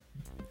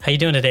How you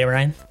doing today,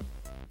 Ryan?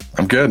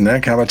 I'm good,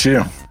 Nick. How about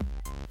you?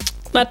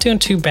 Not doing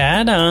too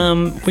bad.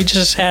 We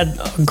just had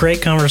a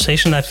great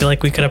conversation. I feel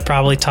like we could have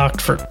probably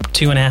talked for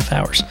 2.5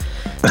 hours.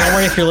 Don't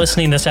worry if you're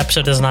listening. This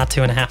episode is not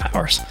 2.5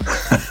 hours.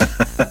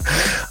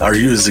 Are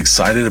you as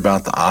excited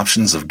about the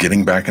options of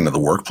getting back into the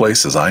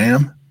workplace as I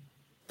am?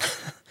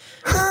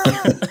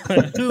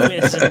 Who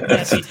isn't?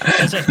 Yes,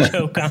 as a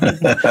joke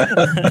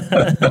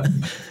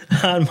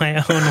on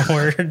my own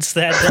words.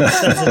 That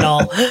says it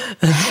all.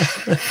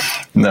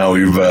 No,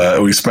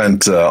 we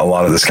spent a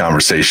lot of this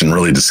conversation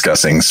really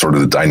discussing sort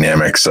of the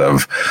dynamics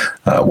of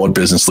what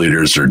business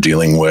leaders are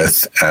dealing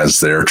with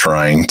as they're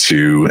trying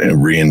to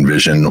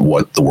re-envision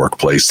what the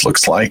workplace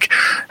looks like,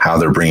 how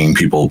they're bringing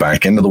people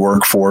back into the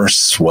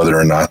workforce, whether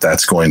or not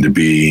that's going to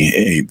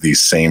be the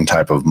same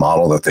type of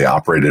model that they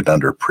operated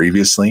under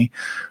previously,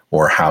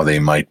 or how they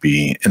might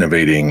be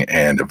innovating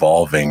and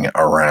evolving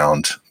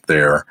around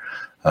their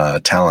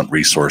talent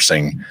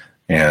resourcing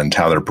and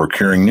how they're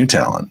procuring new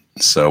talent.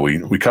 So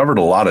we covered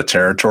a lot of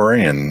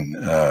territory, and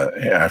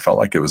I felt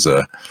like it was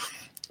a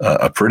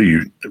pretty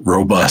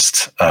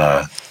robust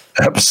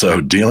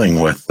episode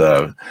dealing with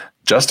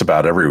just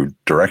about every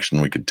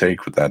direction we could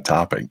take with that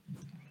topic.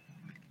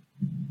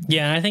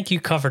 Yeah, I think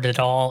you covered it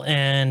all.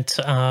 And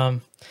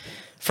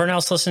for now,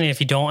 listening, if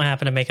you don't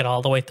happen to make it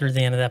all the way through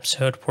the end of the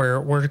episode,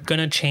 we're going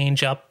to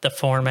change up the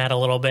format a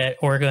little bit.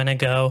 We're going to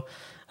go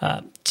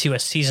to a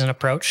season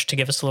approach to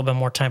give us a little bit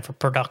more time for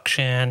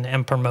production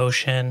and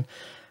promotion,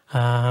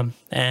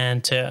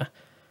 and to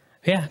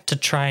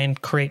try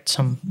and create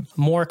some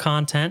more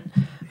content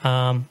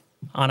on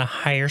a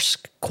higher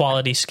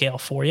quality scale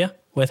for you,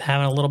 with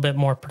having a little bit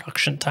more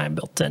production time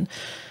built in.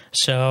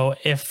 So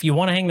if you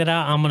want to hang that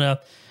out, I'm going to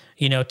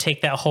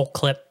take that whole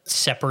clip,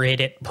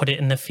 separate it, put it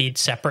in the feed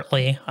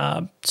separately.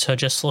 So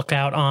just look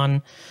out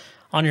on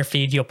your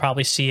feed. You'll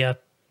probably see a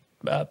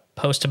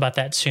post about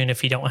that soon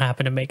if you don't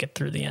happen to make it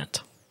through the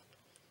end.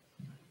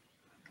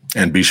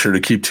 And be sure to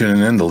keep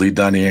tuning in to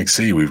Lead.exe.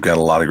 We've got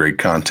a lot of great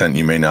content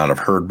you may not have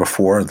heard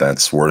before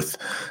that's worth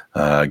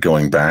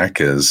going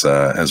back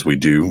as we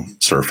do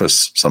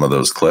surface some of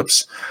those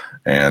clips.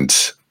 And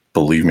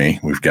believe me,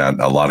 we've got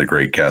a lot of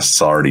great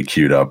guests already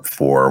queued up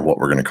for what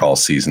we're going to call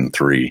season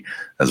 3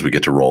 as we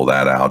get to roll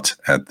that out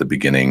at the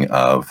beginning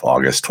of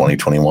August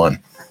 2021.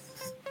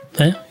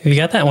 Yeah, you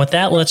got that. And with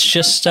that, let's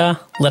just let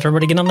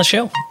everybody get on the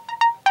show.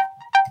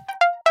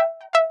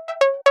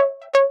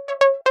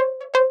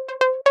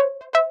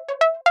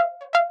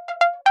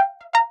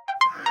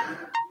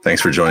 Thanks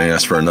for joining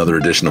us for another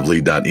edition of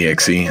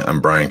Lead.exe.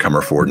 I'm Brian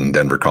Comerford in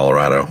Denver,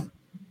 Colorado.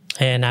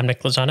 And I'm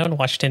Nick Lozano in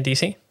Washington,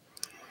 D.C.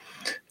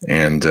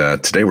 And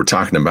today we're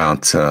talking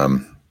about,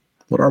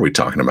 what are we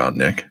talking about,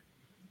 Nick?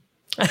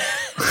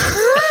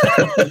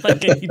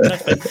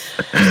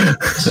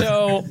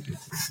 So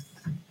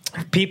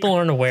people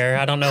aren't aware.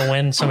 I don't know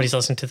when somebody's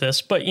listening to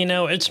this, but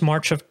it's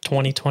March of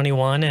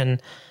 2021,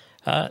 and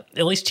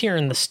at least here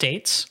in the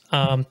States,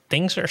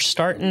 things are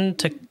starting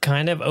to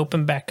kind of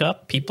open back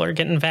up. People are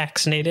getting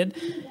vaccinated,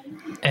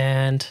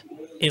 and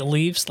it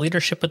leaves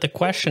leadership with the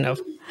question of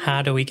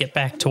how do we get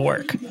back to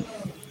work?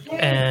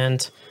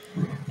 And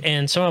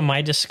in some of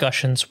my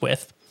discussions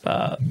with,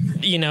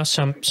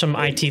 some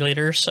IT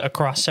leaders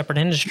across separate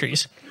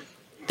industries,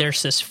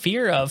 there's this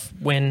fear of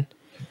when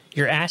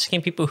you're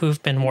asking people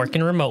who've been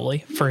working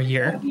remotely for a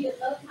year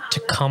to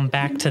come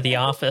back to the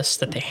office,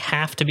 that they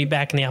have to be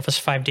back in the office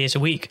 5 days a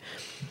week.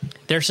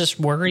 There's this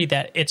worry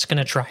that it's going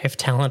to drive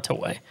talent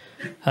away.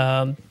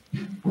 And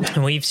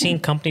we've seen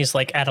companies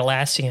like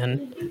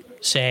Atlassian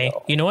say,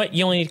 you know what,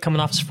 you only need to come in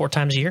the office 4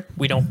 times a year.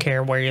 We don't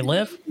care where you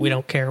live. We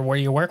don't care where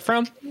you work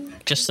from.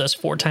 Just those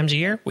 4 times a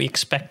year, we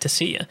expect to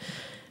see you.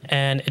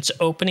 And it's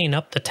opening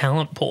up the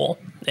talent pool.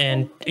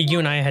 And you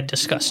and I had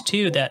discussed,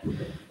 too, that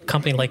a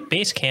company like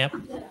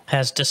Basecamp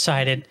has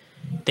decided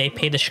they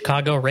pay the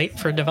Chicago rate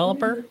for a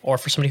developer or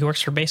for somebody who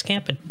works for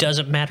Basecamp. It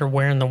doesn't matter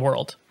where in the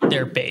world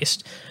they're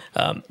based.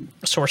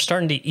 So we're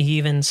starting to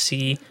even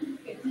see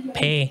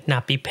pay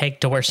not be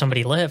pegged to where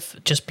somebody lives,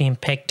 just being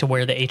pegged to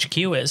where the HQ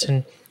is.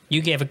 And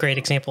you gave a great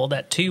example of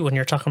that, too, when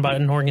you're talking about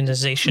an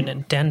organization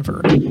in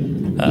Denver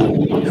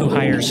who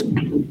hires,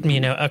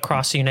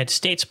 across the United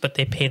States, but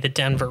they pay the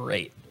Denver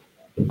rate.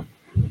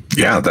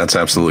 Yeah, that's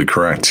absolutely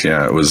correct.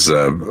 Yeah, it was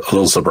a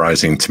little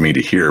surprising to me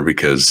to hear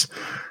because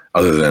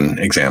other than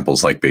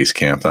examples like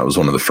Basecamp, that was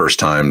one of the first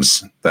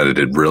times that it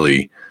had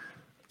really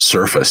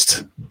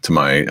surfaced to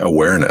my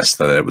awareness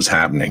that it was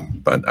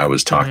happening. But I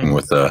was talking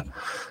with a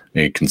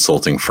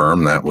consulting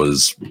firm that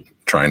was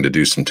trying to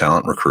do some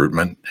talent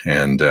recruitment.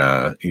 And,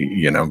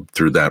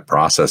 through that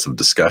process of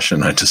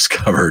discussion, I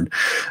discovered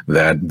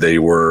that they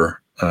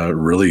were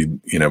really,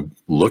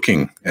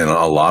 looking in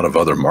a lot of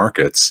other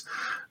markets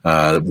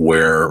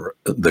where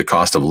the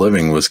cost of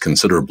living was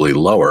considerably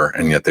lower,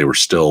 and yet they were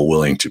still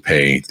willing to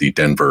pay the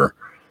Denver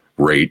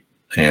rate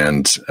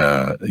and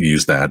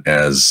use that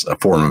as a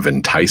form of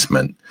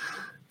enticement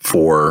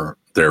for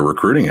their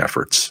recruiting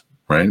efforts,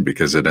 right?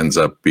 Because it ends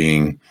up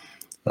being,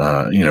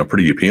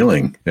 pretty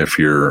appealing if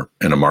you're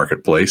in a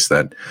marketplace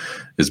that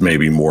is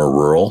maybe more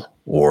rural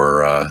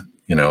or,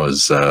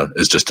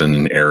 is just in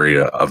an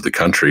area of the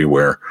country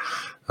where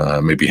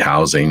maybe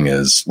housing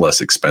is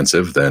less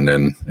expensive than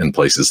in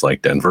places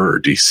like Denver or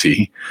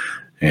DC.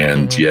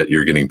 And yet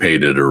you're getting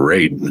paid at a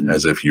rate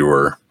as if you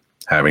were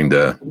having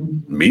to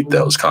meet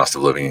those cost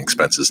of living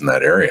expenses in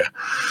that area.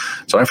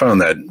 So I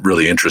found that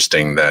really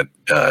interesting, that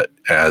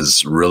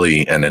as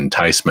really an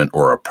enticement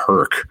or a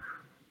perk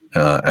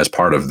as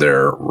part of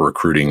their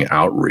recruiting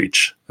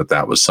outreach,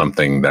 that was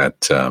something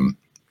that,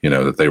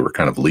 that they were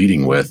kind of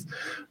leading with,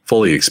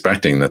 fully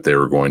expecting that they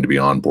were going to be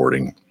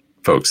onboarding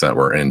folks that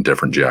were in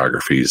different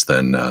geographies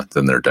than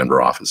their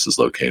Denver office is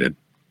located.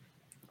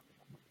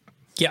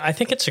 Yeah, I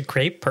think it's a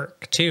great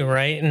perk too,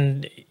 right?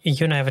 And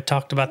you and I have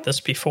talked about this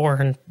before,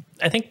 and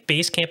I think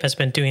Basecamp has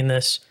been doing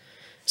this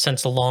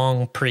since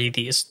long pre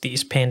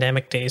these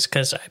pandemic days,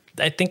 because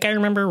I think I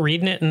remember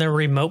reading it in the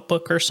remote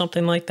book or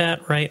something like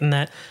that, right? And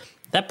that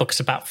book's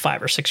about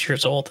 5 or 6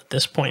 years old at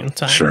this point in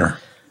time. Sure.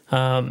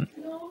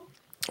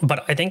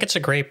 But I think it's a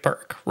great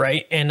perk,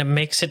 right? And it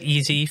makes it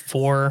easy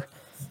for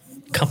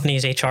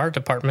companies' HR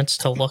departments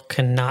to look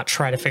and not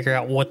try to figure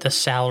out what the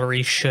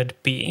salary should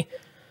be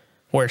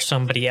where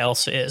somebody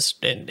else is.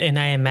 And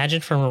I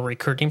imagine from a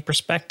recruiting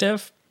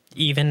perspective,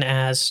 even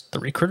as the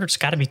recruiter, it's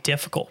got to be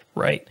difficult,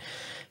 right?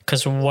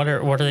 Because what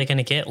are they going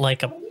to get?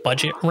 Like a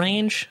budget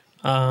range?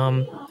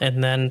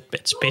 And then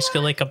it's basically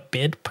like a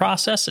bid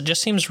process. It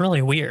just seems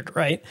really weird,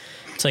 right?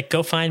 It's like,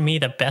 go find me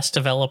the best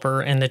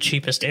developer in the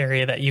cheapest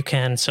area that you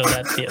can so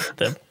that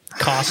the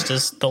cost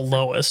is the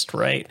lowest,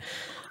 right?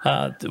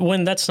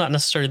 When that's not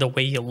necessarily the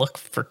way you look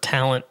for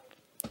talent.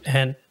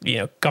 And,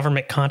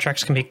 government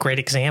contracts can be a great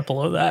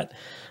example of that.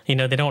 They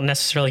don't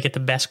necessarily get the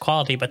best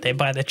quality, but they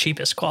buy the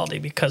cheapest quality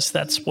because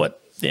that's what,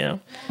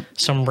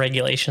 some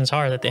regulations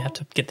are, that they have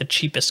to get the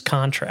cheapest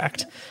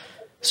contract.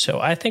 So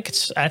I think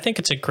it's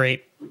a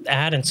great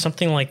ad, and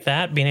something like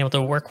that, being able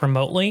to work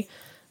remotely,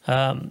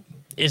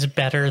 is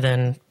better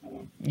than,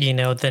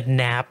 the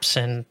naps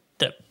and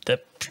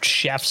the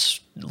chefs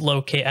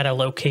locate at a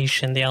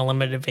location, the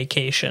unlimited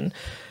vacation.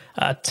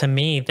 To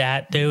me,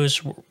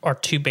 those are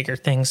two bigger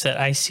things that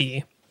I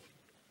see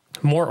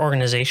more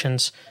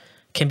organizations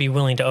can be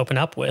willing to open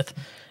up with.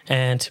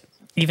 And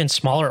even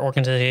smaller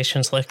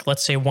organizations, like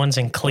let's say one's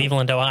in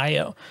Cleveland,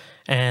 Ohio,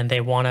 and they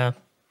want to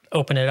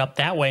open it up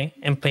that way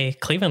and pay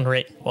Cleveland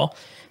rate. Well,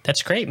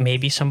 that's great.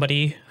 Maybe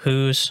somebody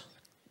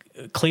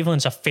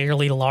Cleveland's a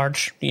fairly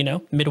large,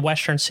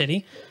 Midwestern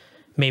city.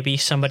 Maybe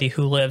somebody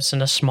who lives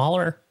in a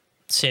smaller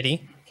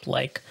city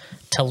like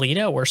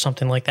Toledo or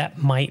something like that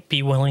might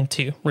be willing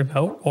to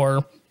remote,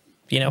 or,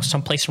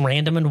 someplace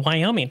random in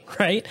Wyoming,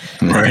 right?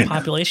 Right. The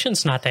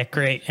population's not that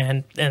great,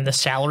 and the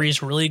salary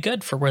is really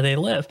good for where they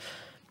live.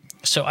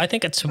 So I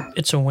think it's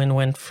a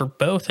win-win for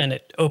both, and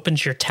it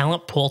opens your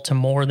talent pool to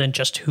more than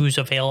just who's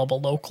available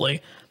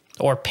locally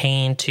or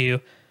paying to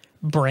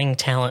bring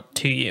talent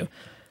to you.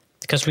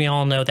 Because we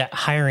all know that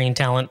hiring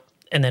talent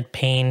and then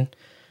paying,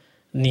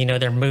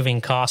 their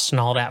moving costs and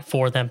all that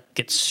for them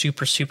gets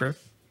super, super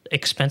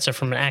expensive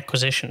from an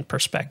acquisition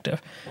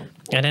perspective.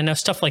 And I know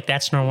stuff like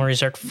that's normally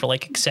reserved for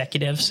like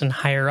executives and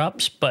higher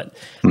ups, but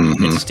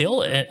it's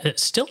still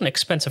an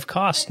expensive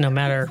cost no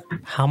matter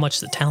how much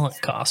the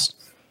talent costs.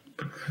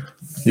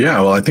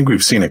 Yeah, well, I think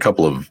we've seen a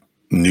couple of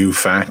new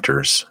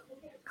factors,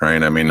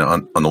 right? I mean,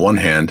 on the one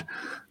hand,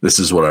 this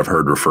is what I've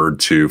heard referred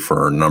to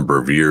for a number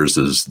of years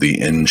as the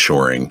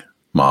inshoring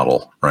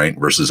model, right,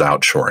 versus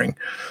outshoring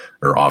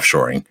or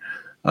offshoring.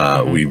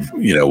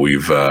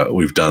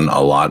 We've done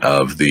a lot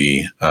of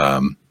the,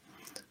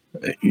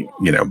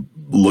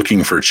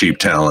 looking for cheap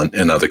talent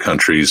in other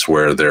countries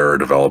where there are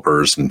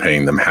developers and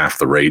paying them half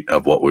the rate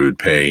of what we would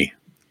pay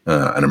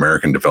an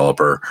American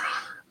developer.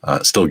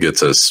 Still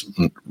gets us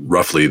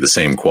roughly the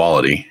same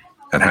quality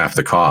at half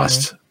the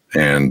cost,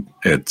 and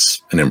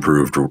it's an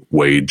improved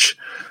wage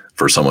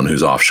for someone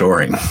who's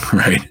offshoring,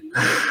 right?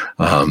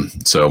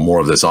 So more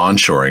of this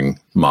onshoring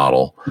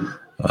model,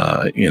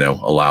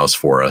 allows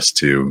for us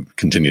to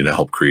continue to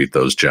help create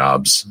those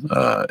jobs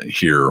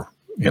here,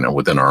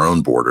 within our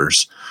own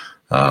borders.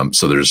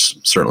 So there's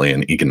certainly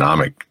an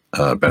economic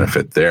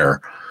benefit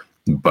there.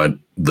 But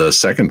the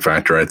second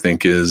factor, I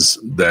think, is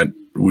that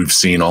we've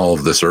seen all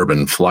of this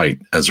urban flight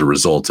as a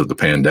result of the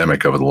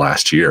pandemic over the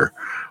last year,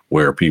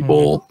 where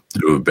people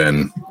who have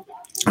been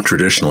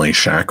traditionally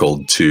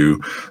shackled to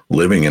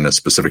living in a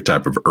specific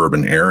type of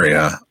urban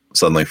area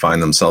suddenly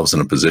find themselves in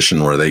a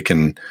position where they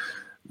can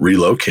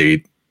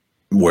relocate,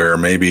 where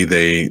maybe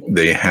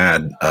they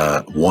had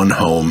one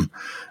home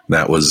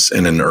that was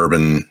in an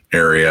urban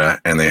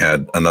area and they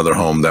had another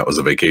home that was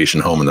a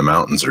vacation home in the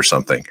mountains or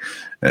something.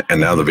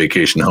 And now the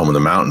vacation home in the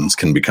mountains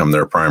can become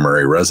their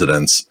primary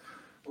residence,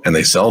 and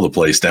they sell the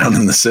place down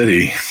in the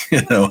city,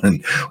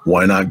 and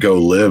why not go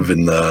live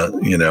in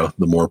the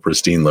more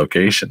pristine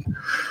location?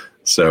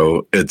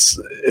 So it's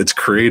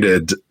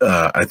created,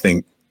 I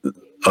think,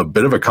 a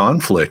bit of a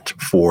conflict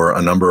for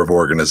a number of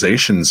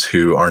organizations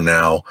who are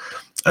now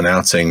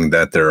announcing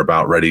that they're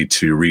about ready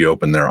to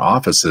reopen their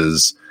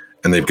offices,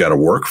 and they've got a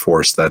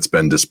workforce that's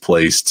been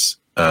displaced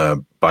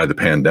by the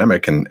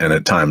pandemic, and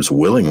at times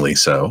willingly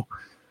so.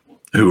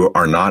 who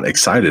are not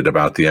excited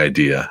about the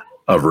idea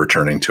of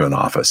returning to an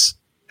office.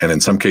 And in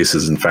some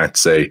cases, in fact,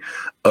 say,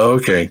 oh,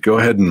 okay, go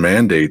ahead and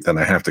mandate that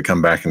I have to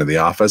come back into the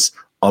office.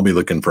 I'll be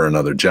looking for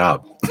another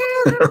job.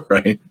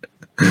 Right?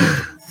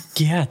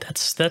 Yeah,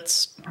 that's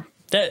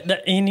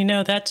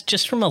and that's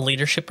just from a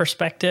leadership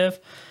perspective.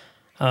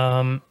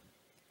 And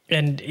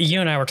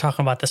you and I were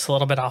talking about this a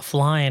little bit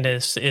offline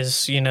is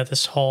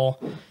this whole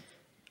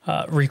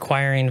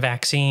requiring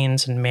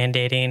vaccines and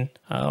mandating,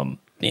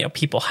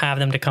 people have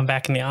them to come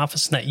back in the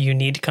office and that you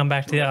need to come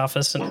back to the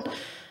office. And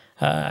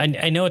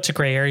I know it's a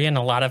gray area in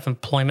a lot of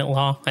employment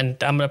law,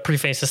 and I'm going to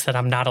preface this that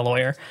I'm not a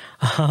lawyer.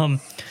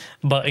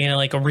 But,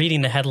 like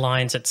reading the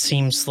headlines, it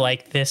seems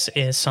like this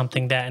is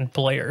something that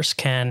employers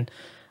can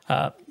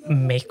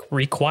make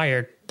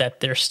required that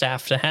their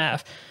staff to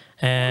have.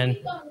 And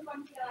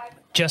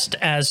just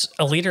as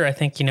a leader, I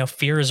think,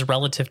 fear is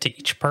relative to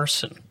each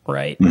person,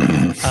 right?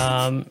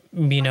 I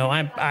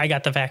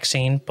got the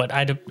vaccine, but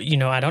I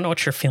don't know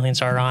what your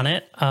feelings are on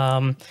it.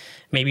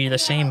 Maybe you're the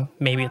same,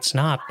 maybe it's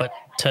not, but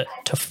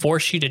to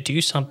force you to do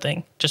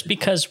something just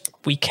because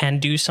we can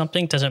do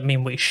something doesn't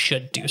mean we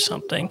should do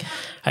something,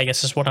 I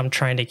guess is what I'm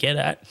trying to get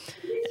at.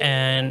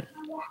 And,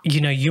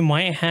 you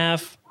might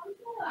have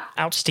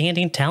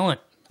outstanding talent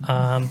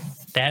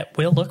that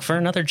will look for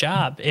another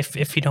job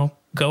if you don't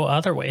go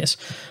other ways.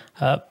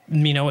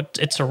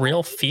 It's a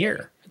real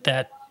fear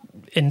that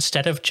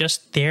instead of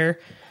just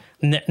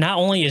not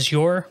only is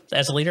your,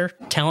 as a leader,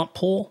 talent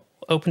pool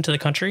open to the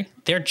country,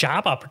 their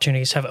job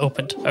opportunities have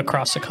opened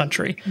across the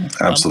country.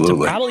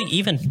 Absolutely. To probably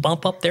even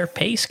bump up their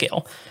pay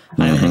scale.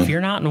 If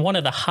you're not in one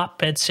of the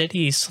hotbed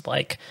cities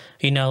like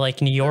New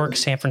York,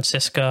 San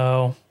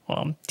Francisco,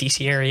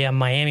 DC area,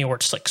 Miami, where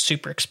it's like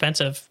super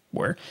expensive,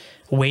 where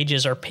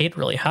wages are paid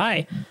really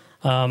high,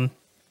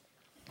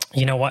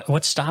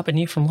 what's stopping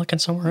you from looking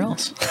somewhere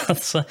else?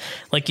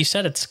 Like you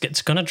said,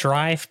 it's going to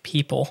drive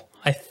people,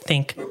 I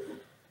think,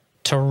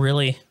 to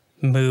really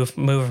move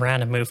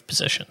around and move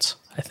positions.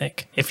 I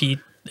think if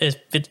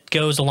it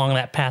goes along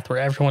that path where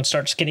everyone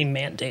starts getting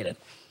mandated.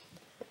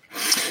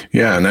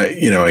 Yeah, and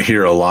I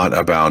hear a lot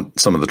about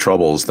some of the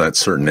troubles that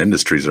certain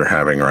industries are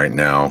having right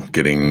now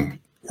getting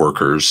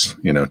workers,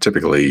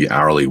 typically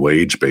hourly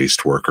wage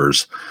based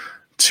workers,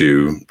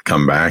 to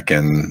come back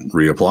and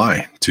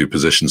reapply to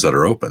positions that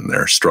are open.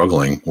 They're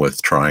struggling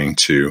with trying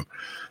to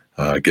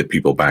get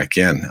people back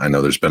in. I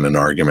know there's been an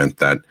argument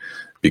that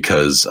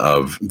because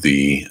of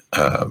the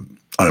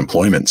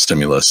unemployment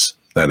stimulus,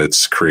 that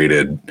it's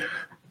created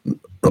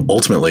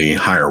ultimately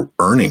higher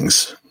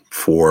earnings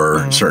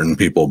for certain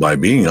people by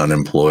being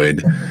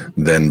unemployed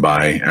than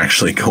by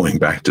actually going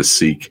back to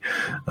seek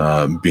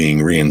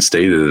being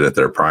reinstated at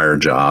their prior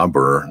job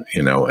or,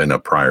 in a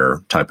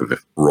prior type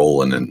of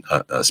role in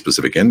a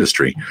specific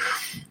industry.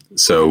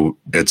 So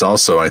it's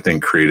also, I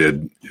think,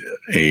 created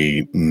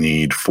a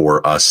need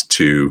for us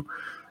to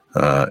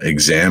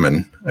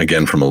examine,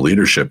 again, from a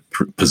leadership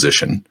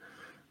position,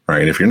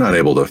 right? If you're not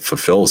able to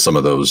fulfill some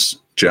of those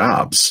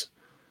jobs,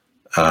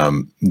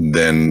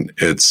 then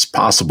it's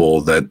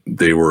possible that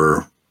they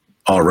were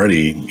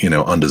already,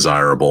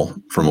 undesirable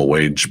from a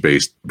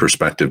wage-based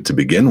perspective to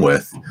begin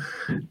with.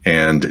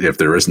 And if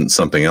there isn't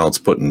something else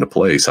put into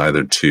place,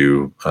 either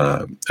to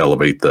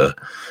elevate the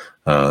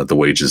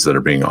wages that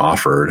are being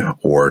offered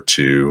or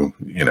to,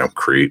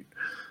 create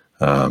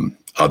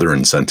other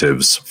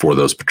incentives for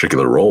those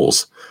particular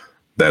roles,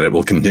 that it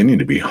will continue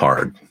to be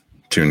hard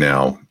to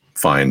now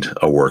find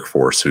a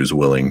workforce who's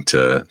willing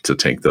to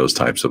take those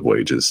types of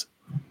wages.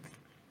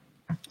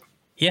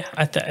 Yeah,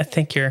 I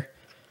think you're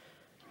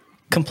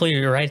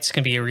completely right. It's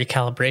going to be a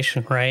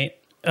recalibration, right?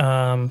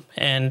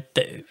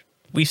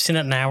 We've seen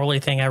that in the hourly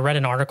thing. I read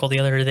an article the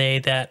other day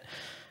that,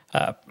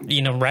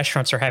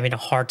 restaurants are having a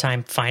hard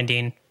time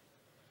finding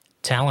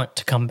talent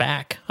to come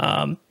back.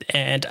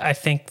 And I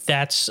think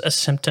that's a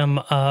symptom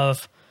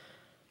of,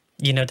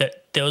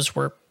 that those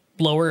were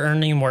lower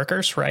earning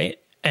workers, right?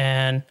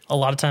 And a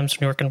lot of times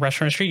when you work in the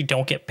restaurant industry, you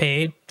don't get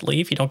paid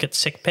leave, you don't get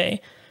sick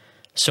pay.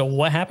 So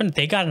what happened?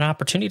 They got an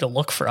opportunity to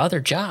look for other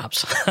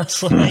jobs.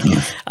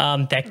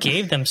 That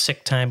gave them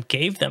sick time,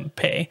 gave them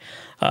pay.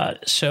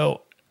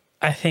 So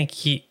I think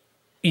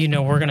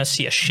we're going to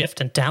see a shift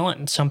in talent,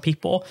 and some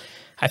people,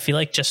 I feel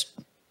like, just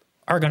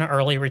are going to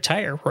early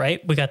retire.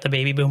 Right? We got the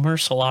baby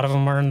boomers. A lot of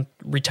them are in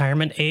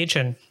retirement age,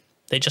 and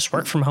they just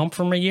work from home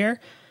for a year.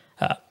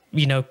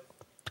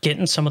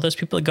 Getting some of those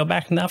people to go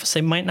back in the office,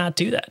 they might not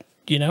do that.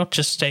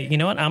 Just say,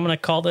 I'm going to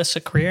call this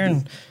a career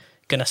and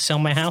going to sell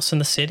my house in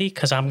the city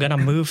because I'm going to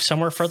move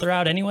somewhere further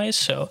out anyways.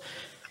 So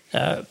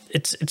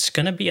it's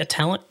going to be a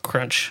talent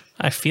crunch,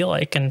 I feel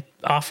like, and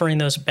offering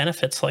those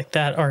benefits like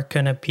that are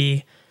going to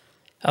be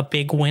a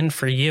big win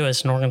for you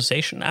as an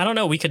organization. I don't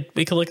know. We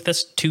could look at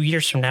this 2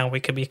 years from now. We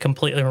could be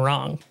completely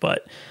wrong,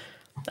 but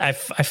I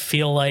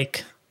feel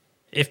like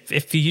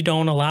if you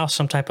don't allow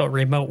some type of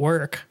remote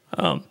work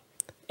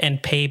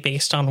and pay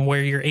based on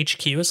where your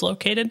HQ is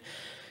located,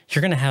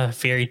 you're going to have a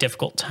very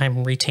difficult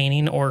time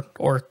retaining or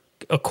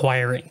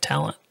acquiring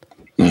talent.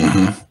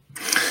 Mm-hmm.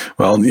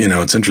 Well,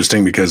 it's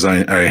interesting because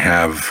I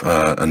have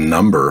a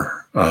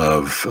number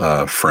of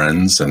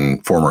friends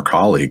and former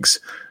colleagues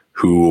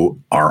who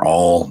are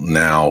all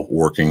now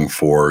working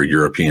for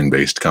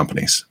European-based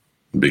companies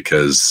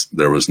because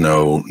there was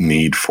no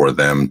need for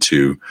them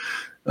to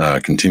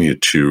continue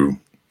to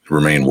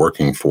remain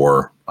working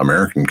for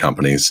American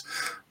companies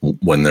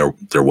when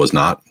there was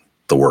not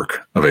the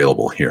work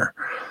available here.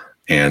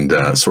 And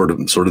sort of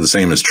the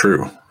same is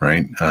true,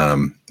 right?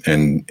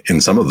 And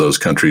in some of those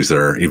countries,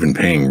 they're even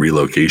paying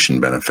relocation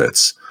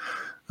benefits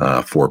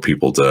for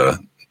people to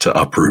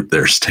uproot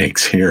their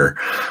stakes here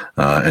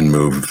and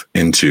move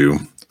into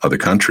other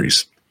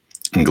countries.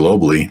 And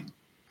globally,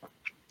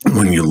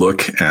 when you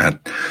look at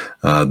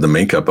the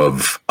makeup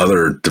of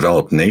other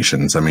developed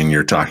nations, I mean,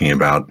 you're talking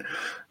about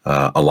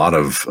a lot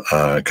of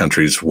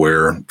countries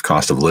where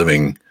cost of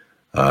living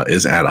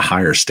is at a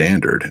higher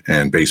standard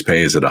and base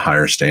pay is at a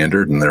higher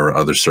standard. And there are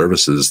other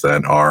services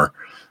that are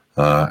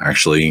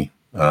actually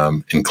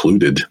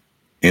included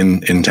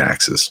in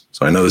taxes.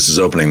 So I know this is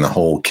opening the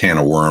whole can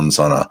of worms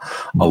on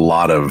a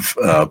lot of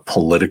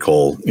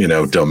political,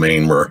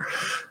 domain where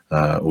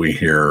we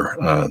hear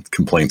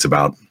complaints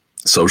about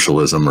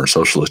socialism or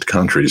socialist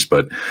countries.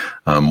 But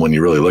when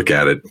you really look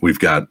at it, we've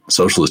got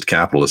socialist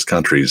capitalist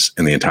countries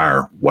in the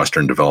entire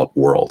Western developed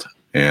world,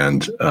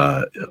 and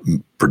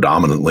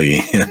predominantly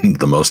in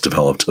the most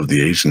developed of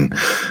the Asian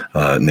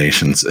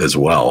nations as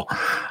well.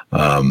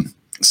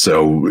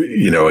 So,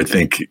 I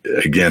think,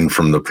 again,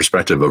 from the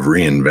perspective of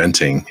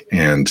reinventing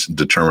and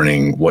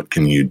determining what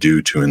can you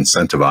do to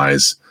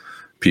incentivize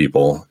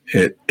people,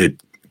 it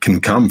can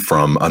come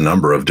from a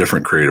number of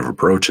different creative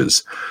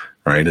approaches,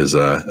 right? As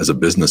a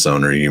business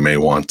owner, you may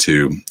want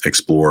to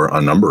explore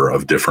a number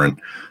of different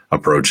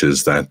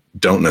approaches that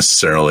don't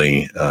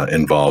necessarily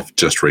involve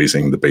just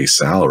raising the base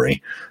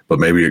salary, but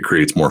maybe it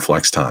creates more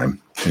flex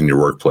time in your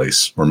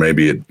workplace, or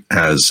maybe it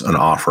has an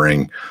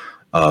offering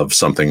of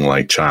something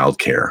like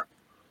childcare,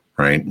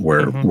 right?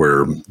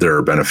 Where there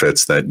are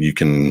benefits that you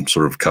can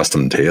sort of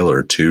custom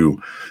tailor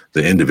to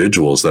the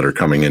individuals that are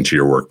coming into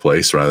your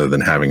workplace, rather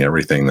than having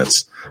everything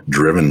that's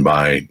driven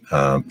by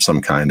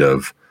some kind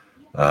of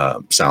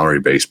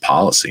salary-based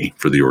policy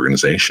for the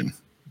organization.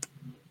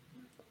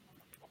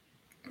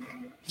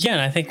 Yeah,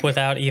 and I think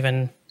without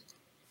even,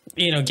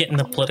 getting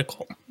the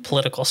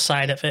political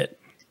side of it,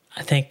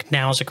 I think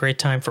now is a great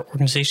time for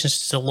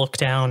organizations to look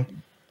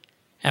down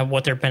at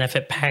what their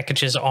benefit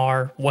packages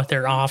are, what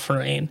they're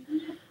offering,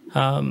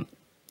 and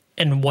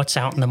what's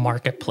out in the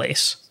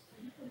marketplace.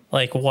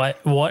 Like what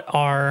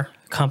are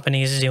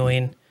companies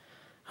doing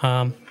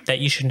that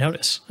you should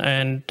notice?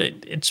 And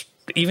it's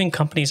even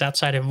companies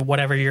outside of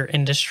whatever your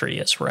industry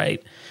is,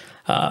 right?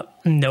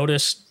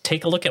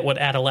 Take a look at what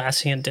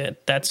Atlassian did.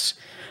 That's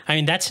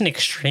an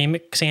extreme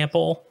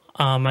example.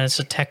 As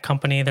a tech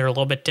company, they're a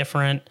little bit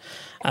different.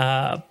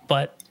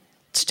 But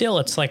still,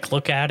 it's like,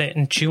 look at it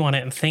and chew on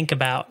it and think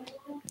about,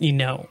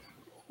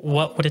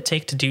 what would it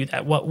take to do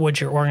that? What would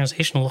your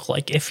organization look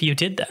like if you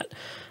did that?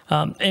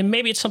 And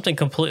maybe it's something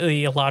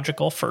completely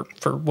illogical for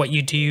what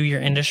you do,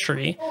 your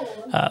industry.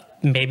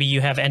 Maybe you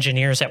have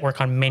engineers that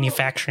work on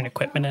manufacturing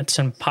equipment. It's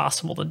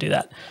impossible to do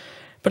that.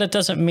 But it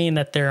doesn't mean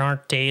that there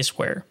aren't days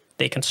where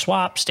they can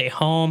swap, stay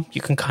home.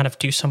 You can kind of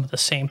do some of the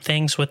same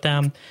things with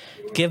them,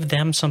 give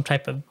them some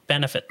type of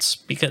benefits,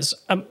 because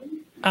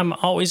I'm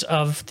always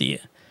of the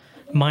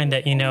mind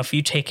that, if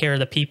you take care of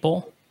the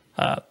people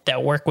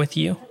that work with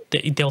you,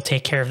 they'll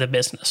take care of the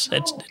business.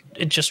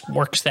 It just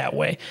works that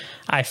way.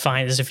 I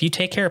find is if you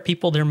take care of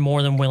people, they're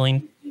more than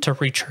willing to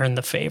return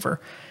the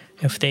favor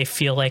if they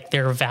feel like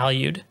they're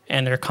valued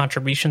and their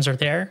contributions are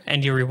there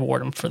and you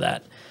reward them for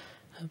that.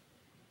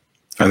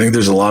 I think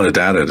there's a lot of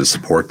data to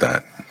support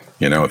that.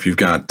 If you've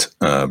got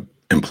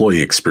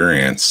employee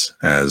experience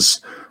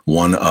as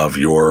one of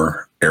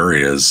your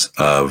areas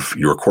of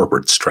your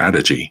corporate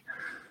strategy,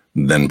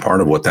 then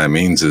part of what that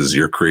means is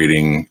you're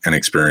creating an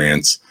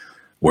experience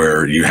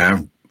where you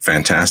have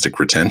fantastic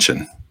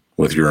retention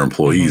with your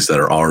employees that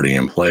are already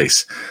in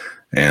place.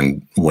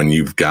 And when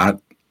you've got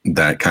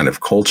that kind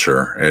of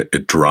culture,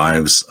 it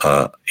drives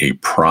a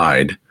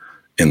pride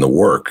in the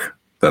work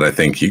that I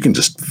think you can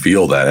just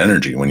feel that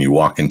energy when you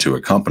walk into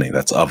a company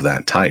that's of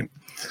that type.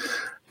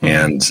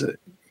 And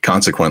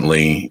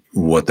consequently,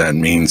 what that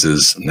means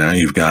is now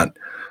you've got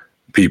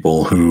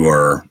people who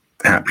are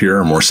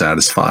happier, more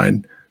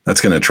satisfied. That's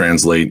going to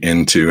translate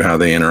into how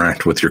they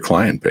interact with your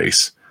client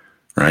base,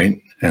 right?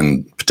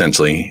 And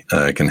potentially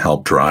can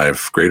help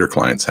drive greater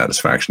client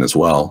satisfaction as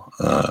well,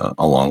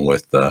 along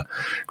with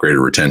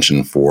greater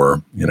retention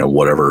for,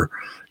 whatever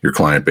your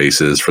client base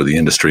is for the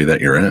industry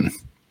that you're in.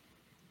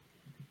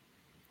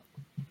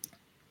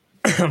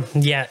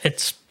 Yeah,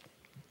 it's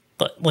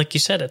like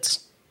you said,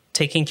 it's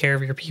taking care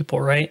of your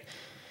people, right?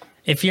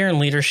 If you're in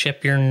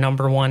leadership, your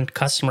number one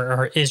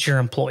customer is your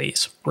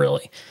employees,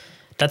 really.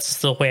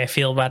 That's the way I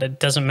feel about it. It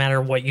doesn't matter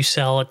what you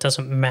sell. It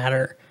doesn't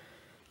matter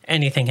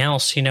anything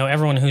else.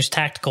 Everyone who's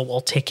tactical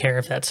will take care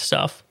of that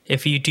stuff.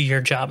 If you do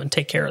your job and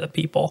take care of the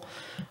people,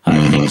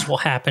 things will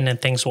happen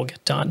and things will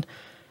get done.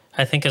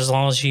 I think as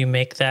long as you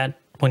make that,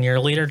 when you're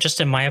a leader, just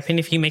in my opinion,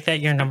 if you make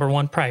that your number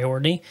one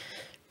priority,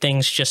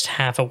 things just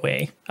have a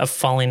way of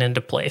falling into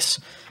place.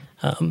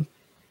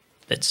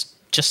 It's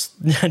just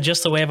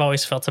just the way I've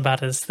always felt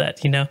about it, is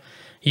that,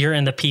 you're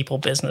in the people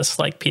business,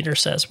 like Peter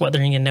says,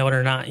 whether you know it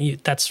or not.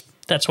 That's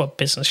what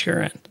business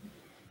you're in.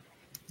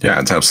 Yeah,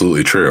 it's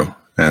absolutely true.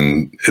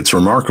 And it's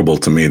remarkable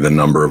to me the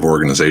number of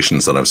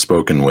organizations that I've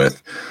spoken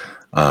with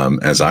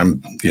as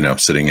I'm,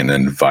 sitting in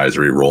an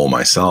advisory role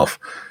myself,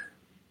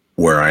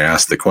 where I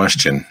ask the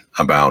question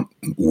about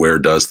where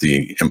does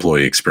the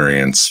employee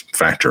experience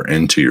factor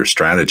into your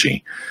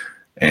strategy?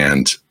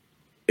 And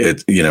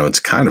it's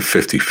kind of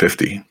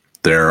 50-50.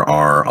 There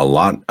are a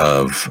lot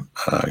of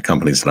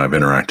companies that I've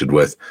interacted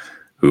with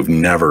who've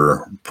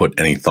never put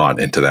any thought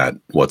into that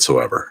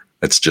whatsoever.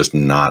 It's just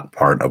not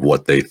part of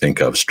what they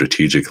think of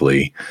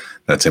strategically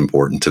that's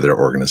important to their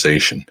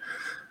organization,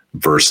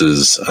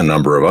 versus a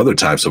number of other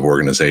types of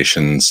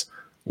organizations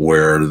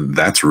where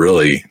that's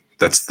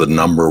the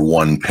number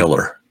one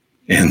pillar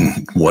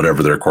in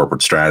whatever their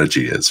corporate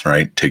strategy is,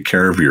 right? Take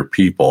care of your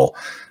people,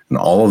 and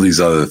all of these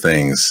other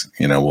things,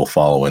 will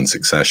follow in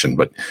succession.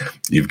 But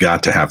you've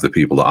got to have the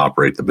people to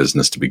operate the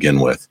business to begin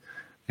with.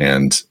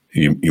 And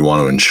you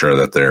want to ensure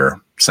that they're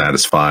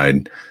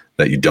satisfied,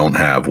 that you don't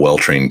have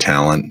well-trained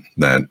talent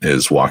that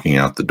is walking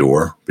out the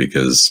door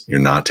because you're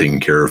not taking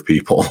care of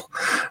people,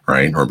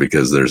 right? Or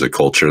because there's a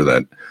culture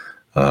that,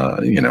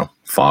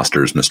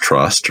 fosters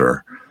mistrust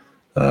or,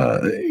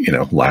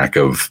 lack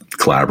of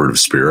collaborative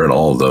spirit,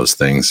 all of those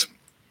things.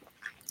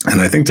 And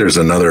I think there's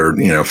another,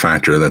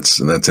 factor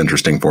that's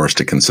interesting for us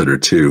to consider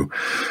too.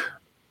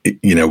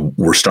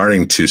 We're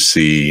starting to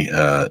see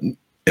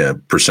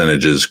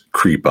percentages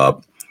creep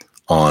up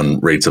on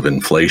rates of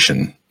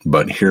inflation,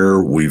 but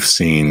here we've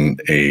seen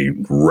a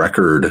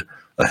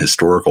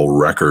historical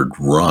record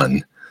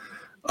run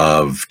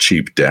of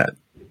cheap debt.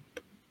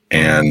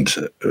 And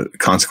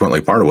consequently,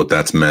 part of what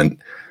that's meant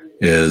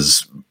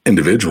is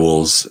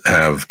individuals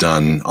have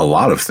done a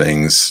lot of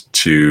things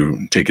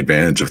to take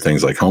advantage of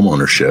things like home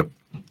ownership,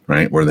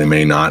 right? Where they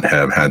may not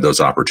have had those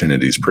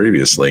opportunities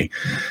previously.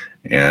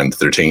 And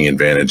they're taking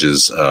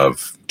advantages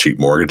of cheap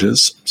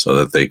mortgages so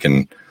that they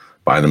can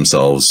buy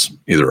themselves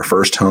either a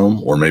first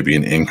home or maybe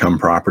an income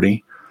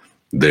property.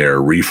 They're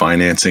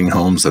refinancing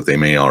homes that they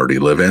may already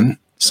live in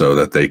so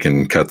that they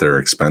can cut their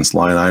expense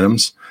line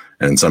items,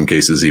 and in some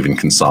cases even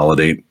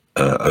consolidate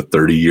a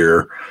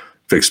 30-year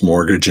fixed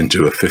mortgage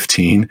into a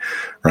 15,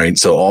 right?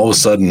 So all of a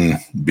sudden,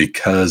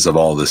 because of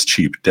all this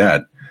cheap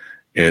debt,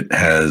 it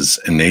has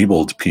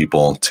enabled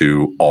people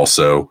to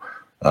also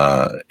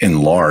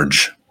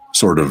enlarge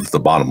sort of the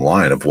bottom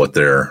line of what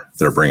they're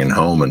bringing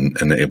home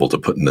and able to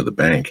put into the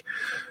bank.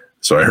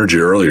 So I heard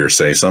you earlier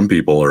say some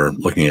people are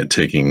looking at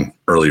taking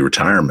early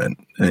retirement,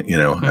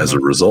 as a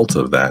result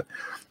of that.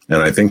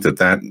 And I think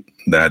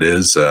that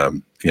is,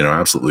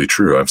 absolutely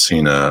true. I've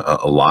seen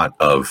a lot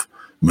of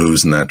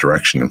moves in that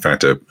direction. In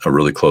fact, a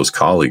really close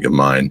colleague of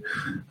mine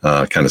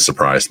kind of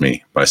surprised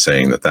me by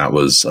saying that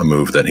was a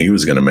move that he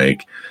was going to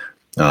make.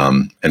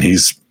 And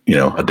he's,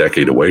 a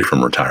decade away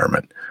from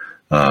retirement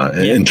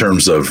in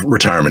terms of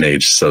retirement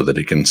age so that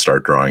he can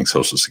start drawing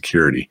Social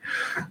Security.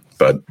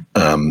 But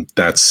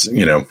that's,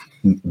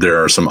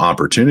 there are some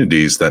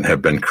opportunities that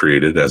have been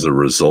created as a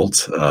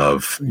result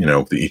of,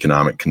 the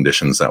economic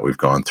conditions that we've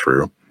gone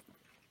through.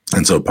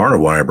 And so part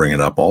of why I bring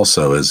it up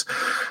also is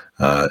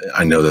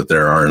I know that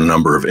there are a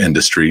number of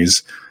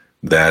industries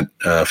that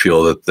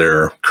feel that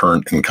their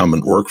current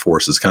incumbent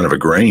workforce is kind of a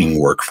graying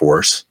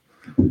workforce,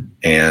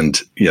 and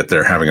yet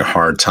they're having a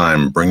hard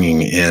time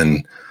bringing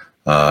in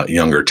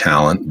younger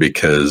talent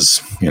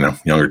because,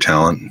 younger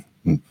talent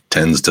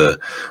tends to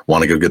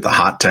want to go get the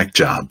hot tech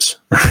jobs,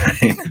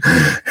 right?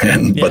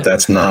 But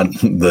that's not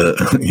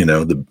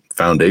the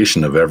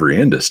foundation of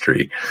every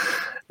industry.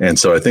 And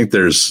so I think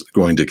there's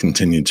going to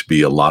continue to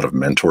be a lot of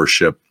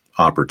mentorship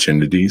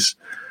opportunities.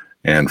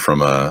 And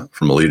from a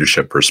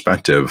leadership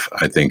perspective,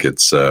 I think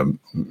it's,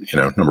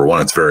 number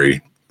one, it's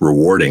very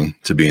rewarding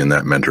to be in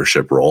that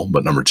mentorship role.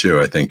 But number two,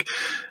 I think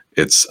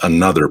it's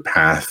another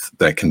path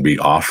that can be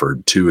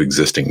offered to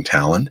existing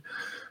talent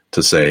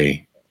to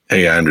say,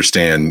 hey, I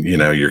understand,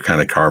 you're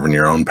kind of carving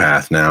your own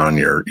path now and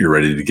you're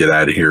ready to get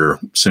out of here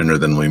sooner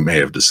than we may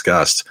have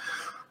discussed.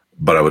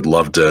 But I would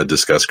love to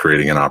discuss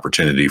creating an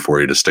opportunity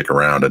for you to stick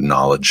around and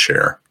knowledge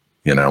share,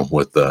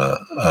 with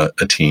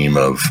a team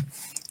of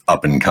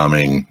up and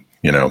coming,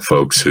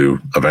 folks who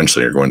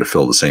eventually are going to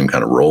fill the same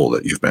kind of role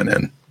that you've been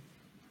in.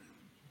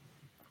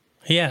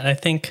 Yeah, I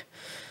think,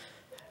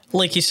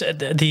 like you said,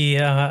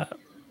 the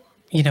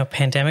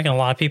pandemic and a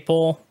lot of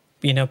people,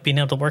 being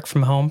able to work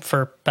from home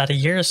for about a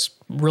year has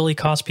really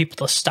caused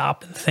people to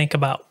stop and think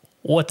about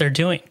what they're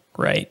doing,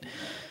 right?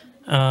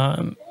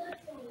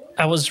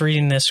 I was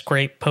reading this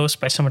great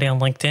post by somebody on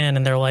LinkedIn,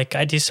 and they're like,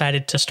 I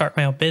decided to start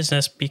my own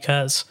business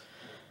because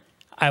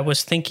I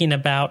was thinking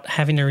about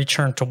having to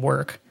return to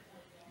work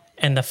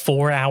and the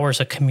 4 hours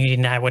of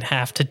commuting I would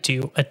have to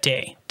do a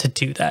day to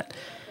do that.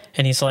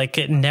 And he's like,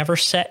 it never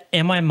set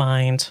in my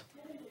mind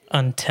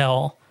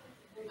until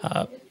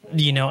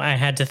I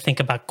had to think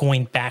about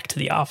going back to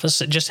the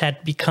office. It just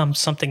had become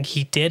something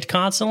he did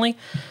constantly.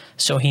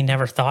 So he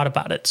never thought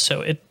about it.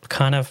 So it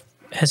kind of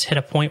has hit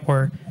a point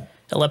where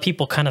it let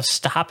people kind of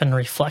stop and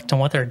reflect on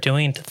what they're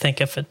doing, to think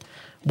if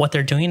what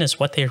they're doing is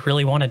what they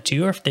really want to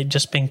do, or if they've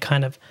just been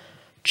kind of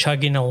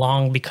chugging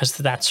along because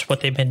that's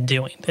what they've been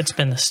doing. It's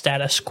been the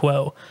status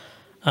quo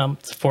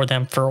for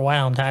them for a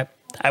while. And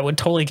I would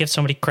totally give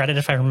somebody credit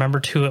if I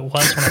remembered who it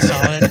was when I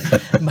saw it.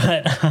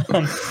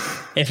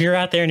 But if you're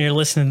out there and you're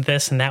listening to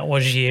this and that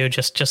was you,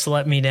 just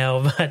let me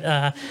know. But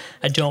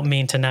I don't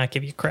mean to not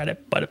give you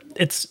credit. But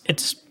it's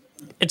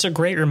a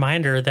great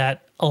reminder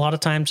that a lot of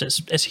times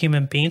as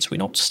human beings, we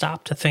don't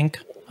stop to think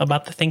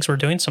about the things we're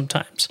doing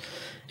sometimes,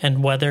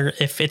 and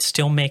if it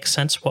still makes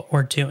sense what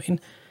we're doing.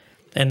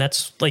 And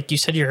that's, like you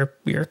said,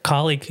 your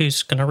colleague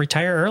who's going to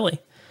retire early.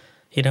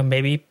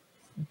 Maybe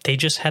they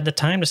just had the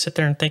time to sit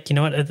there and think, you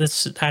know what,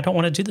 I don't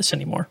want to do this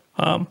anymore.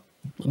 I'd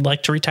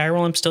like to retire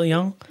while I'm still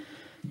young.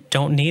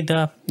 Don't need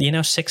the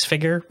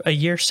 6-figure a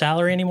year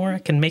salary anymore. I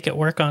can make it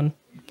work on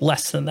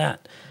less than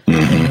that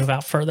and move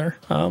out further.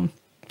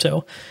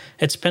 So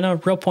it's been a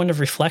real point of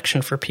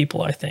reflection for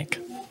people, I think.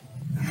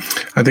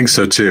 I think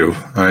so too.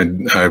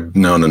 I've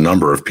known a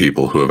number of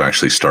people who have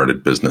actually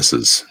started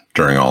businesses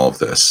during all of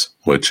this,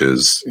 which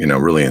is,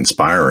 really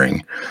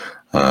inspiring.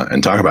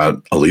 And talk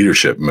about a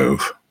leadership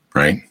move,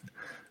 right?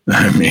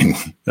 I mean,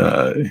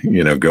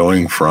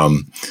 going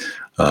from,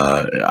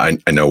 I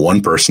know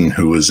one person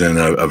who was in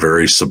a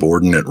very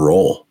subordinate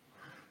role,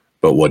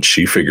 but what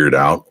she figured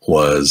out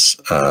was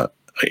a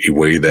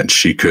way that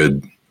she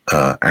could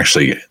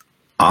actually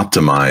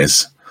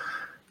optimize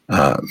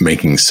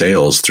making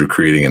sales through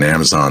creating an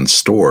Amazon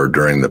store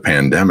during the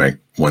pandemic,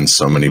 when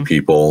so many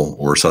people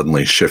were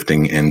suddenly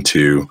shifting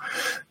into,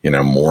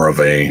 more of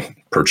a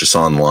purchase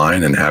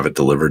online and have it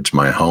delivered to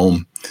my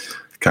home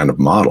kind of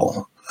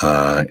model,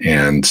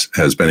 and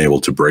has been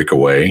able to break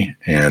away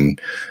and,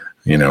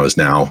 is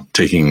now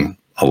taking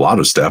a lot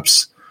of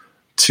steps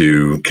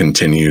to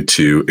continue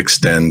to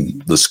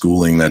extend the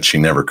schooling that she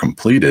never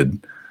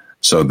completed,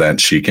 so that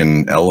she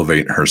can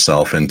elevate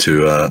herself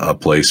into a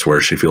place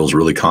where she feels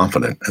really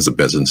confident as a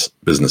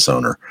business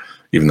owner,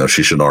 even though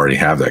she should already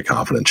have that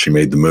confidence. She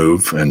made the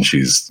move, and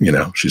she's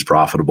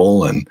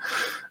profitable, and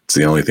it's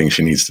the only thing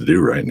she needs to do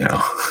right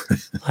now.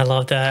 I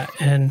love that.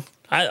 And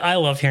I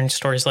love hearing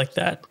stories like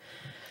that,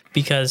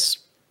 because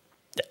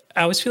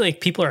I always feel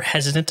like people are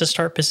hesitant to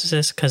start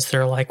businesses because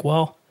they're like,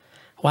 well,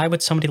 why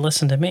would somebody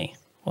listen to me?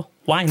 Well,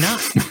 why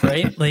not?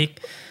 Right? Like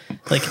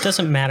it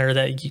doesn't matter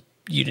that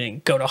you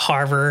didn't go to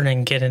Harvard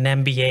and get an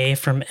MBA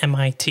from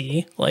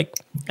MIT. Like,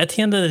 at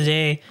the end of the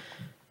day,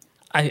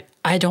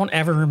 I don't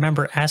ever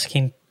remember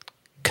asking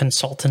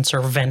consultants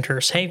or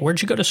vendors, hey,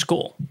 where'd you go to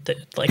school?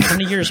 Like, how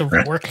many years of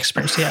work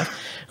experience do you have?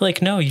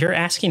 Like, no, you're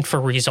asking for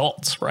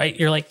results, right?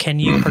 You're like, can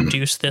you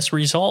produce this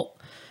result?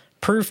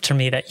 Prove to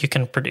me that you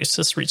can produce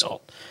this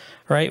result,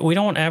 right? We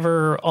don't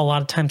ever, a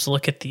lot of times,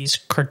 look at these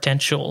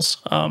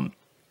credentials. I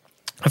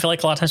feel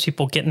like a lot of times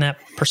people get in that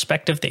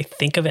perspective. They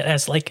think of it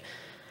as like,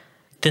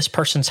 this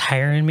person's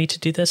hiring me to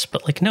do this,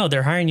 but like, no,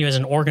 they're hiring you as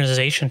an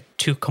organization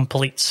to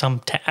complete some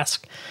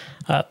task.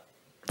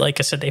 Like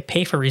I said, they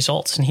pay for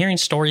results. And hearing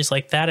stories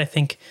like that, I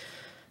think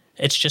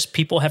it's just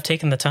people have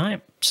taken the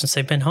time since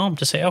they've been home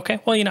to say, okay,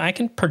 well, I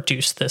can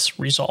produce this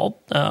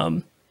result.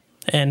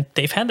 And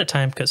they've had the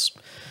time because,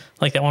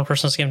 like that one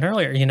person I was giving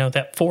earlier,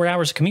 that 4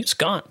 hours of commute's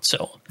gone.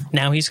 So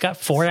now he's got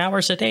 4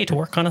 hours a day to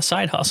work on a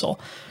side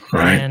hustle.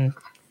 Right. And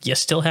you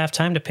still have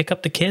time to pick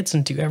up the kids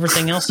and do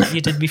everything else that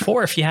you did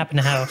before if you happen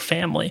to have a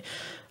family.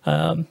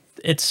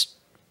 It's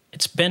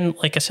been,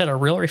 like I said, a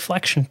real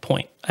reflection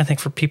point, I think,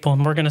 for people.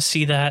 And we're going to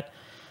see that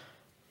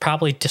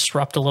probably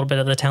disrupt a little bit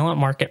of the talent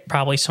market,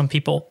 probably some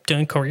people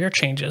doing career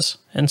changes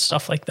and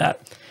stuff like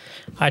that.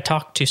 I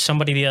talked to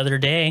somebody the other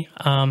day,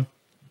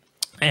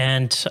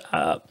 and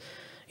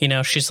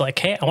she's like,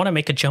 hey, I want to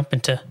make a jump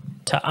into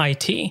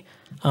IT,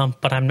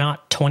 but I'm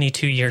not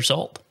 22 years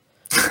old.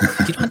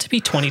 You don't have to be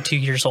 22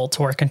 years old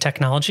to work in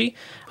technology.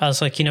 I was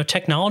like,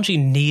 technology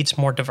needs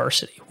more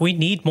diversity. We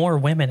need more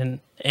women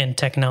in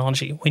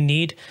technology. We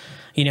need,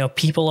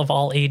 people of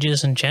all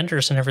ages and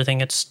genders and everything.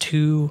 It's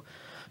too,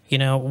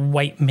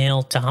 white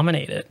male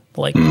dominated,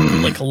 like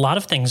a lot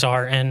of things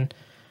are. And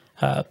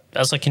I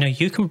was like,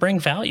 you can bring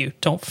value.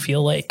 Don't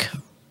feel like,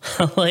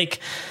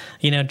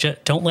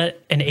 don't let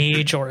an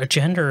age or a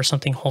gender or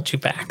something hold you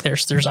back.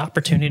 There's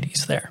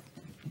opportunities there.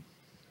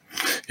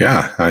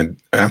 Yeah, I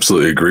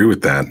absolutely agree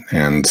with that.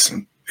 And,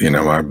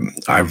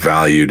 I've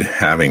valued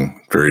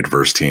having very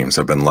diverse teams.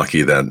 I've been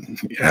lucky that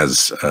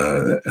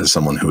as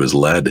someone who has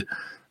led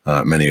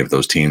many of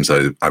those teams,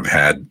 I've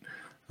had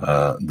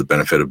the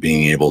benefit of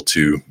being able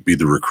to be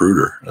the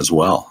recruiter as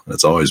well.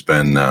 It's always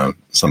been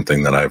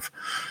something that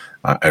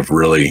I've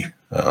really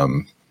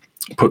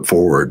put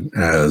forward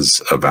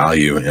as a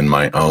value in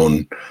my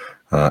own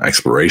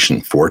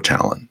exploration for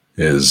talent,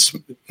 is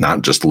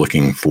not just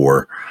looking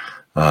for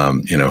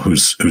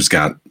who's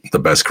got the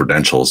best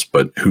credentials,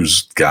 but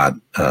who's got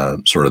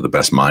sort of the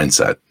best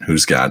mindset,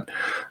 who's got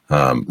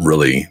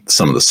really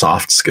some of the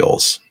soft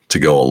skills to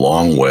go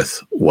along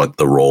with what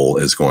the role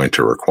is going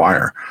to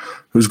require.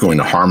 Who's going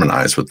to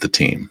harmonize with the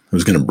team?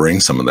 Who's going to bring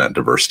some of that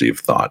diversity of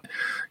thought?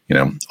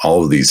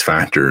 All of these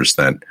factors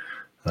that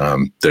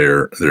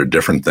they're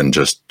different than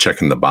just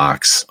checking the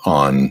box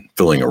on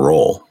filling a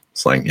role.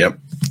 It's like, yep,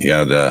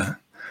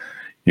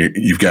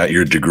 you've got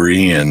your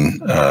degree in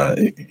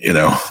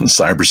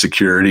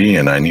cybersecurity,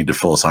 and I need to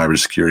fill a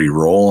cybersecurity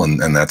role,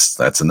 and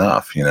that's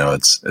enough.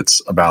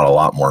 It's about a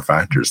lot more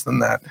factors than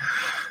that.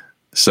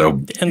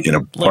 So, and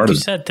like you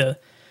said,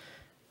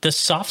 the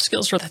soft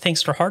skills are the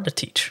things that are hard to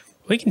teach.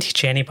 We can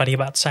teach anybody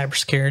about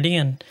cybersecurity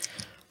and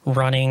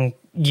running,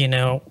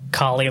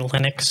 Kali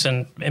Linux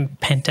and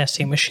pen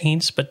testing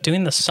machines, but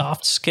doing the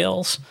soft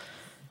skills,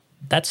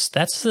 that's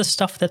the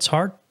stuff that's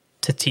hard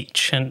to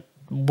teach. And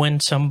when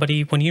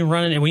you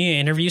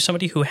interview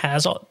somebody who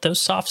has all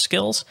those soft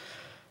skills,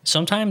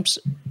 sometimes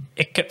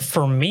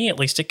for me at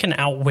least, it can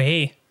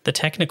outweigh the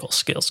technical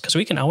skills, because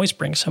we can always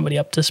bring somebody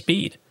up to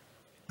speed.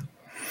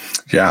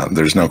 Yeah,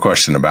 there's no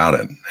question about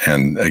it.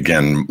 And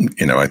again,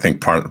 I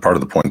think part of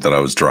the point that I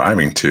was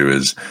driving to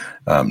is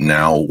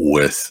now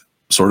with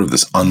sort of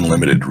this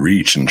unlimited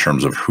reach in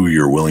terms of who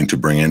you're willing to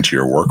bring into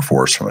your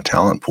workforce from a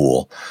talent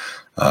pool.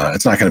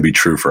 It's not going to be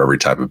true for every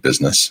type of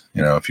business.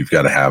 If you've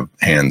got to have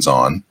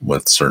hands-on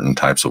with certain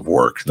types of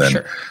work, then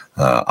sure,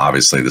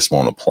 obviously this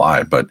won't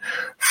apply. But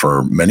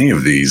for many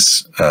of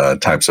these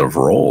types of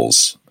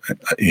roles,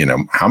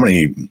 how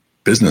many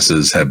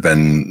businesses have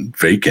been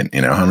vacant?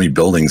 How many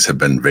buildings have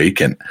been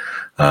vacant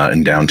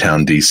in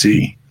downtown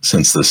DC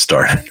since this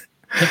started?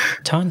 A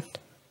ton.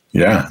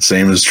 Yeah,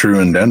 same is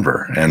true in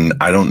Denver. And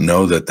I don't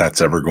know that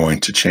that's ever going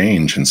to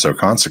change. And so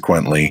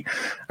consequently,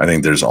 I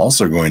think there's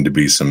also going to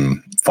be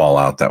some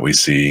fallout that we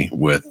see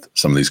with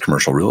some of these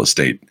commercial real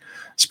estate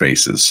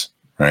spaces,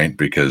 right?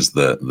 Because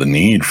the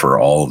need for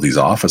all of these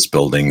office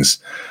buildings,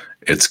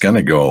 it's going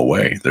to go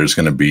away. There's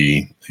going to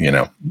be,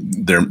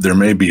 there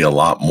may be a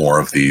lot more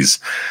of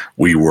these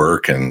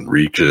WeWork and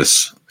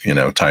Regus,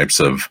 types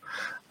of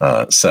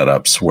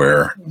setups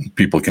where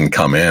people can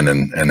come in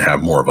and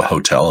have more of a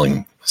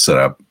hoteling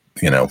setup,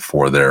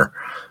 for their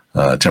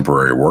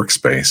temporary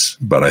workspace.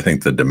 But I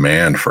think the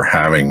demand for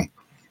having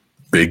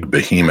big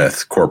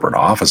behemoth corporate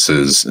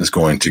offices is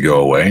going to go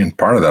away. And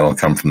part of that will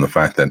come from the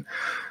fact that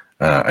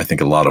I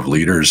think a lot of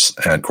leaders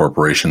at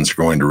corporations are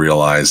going to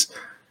realize,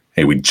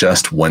 hey, we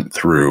just went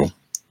through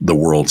the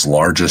world's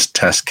largest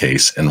test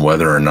case in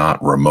whether or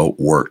not remote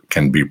work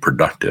can be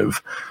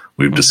productive.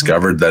 We've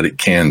discovered that it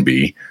can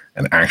be.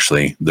 And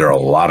actually, there are a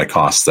lot of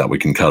costs that we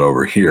can cut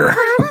over here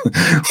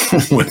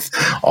with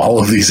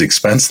all of these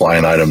expense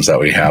line items that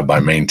we have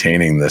by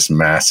maintaining this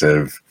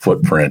massive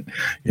footprint,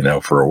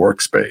 for a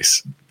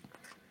workspace.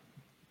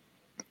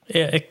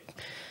 Yeah,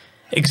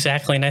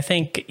 exactly. And I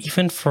think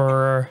even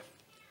for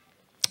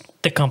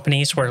the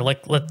companies where,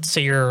 like, let's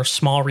say you're a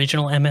small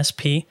regional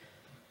MSP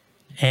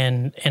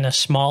and in a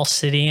small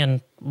city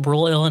in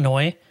rural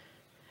Illinois,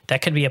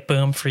 that could be a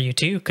boom for you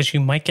too, because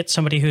you might get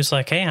somebody who's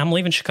like, hey, I'm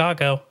leaving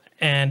Chicago.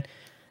 And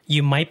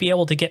you might be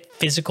able to get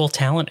physical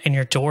talent in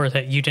your door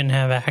that you didn't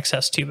have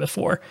access to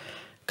before,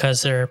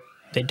 because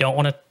they don't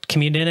want to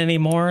commute in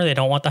anymore. They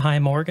don't want the high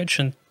mortgage,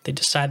 and they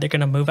decide they're going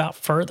to move out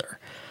further.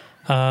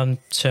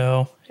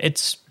 So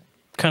it's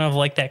kind of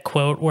like that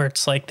quote where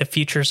it's like the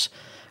future's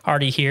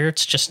already here.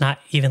 It's just not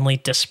evenly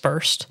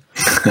dispersed,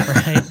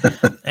 right?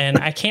 And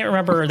I can't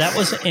remember. That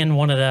was in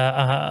one of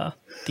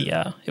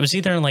it was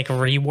either in like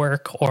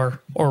Rework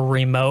or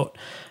Remote.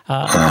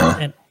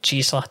 And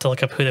geez, I'll have to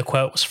look up who the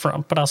quote was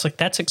from. But I was like,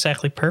 that's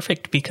exactly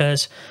perfect,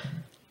 because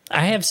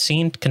I have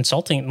seen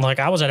consulting. Like,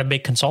 I was at a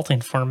big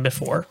consulting firm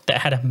before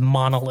that had a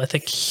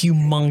monolithic,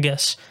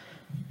 humongous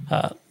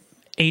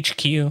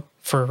HQ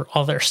for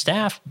all their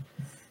staff,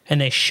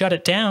 and they shut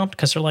it down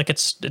because they're like,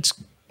 it's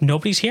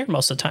nobody's here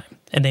most of the time,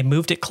 and they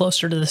moved it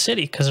closer to the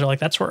city because they're like,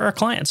 that's where our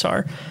clients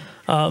are.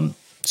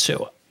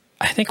 So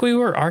I think we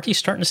were already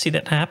starting to see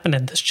that happen,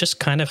 and this just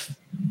kind of,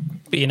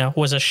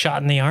 was a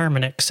shot in the arm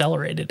and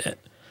accelerated it.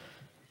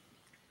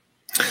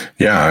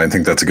 Yeah, I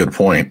think that's a good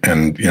point.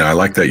 And, I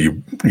like that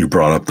you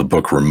brought up the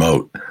book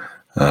Remote.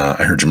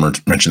 I heard you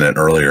mention it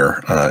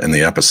earlier in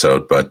the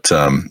episode, but,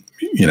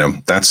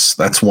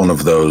 that's one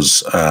of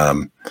those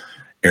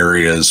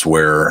areas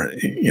where,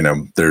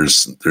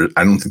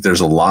 I don't think there's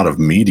a lot of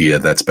media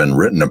that's been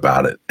written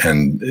about it.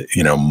 And,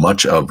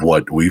 much of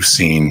what we've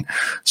seen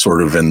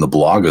sort of in the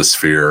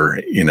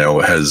blogosphere,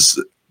 has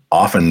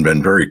often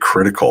been very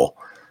critical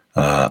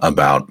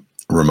about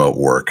remote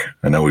work.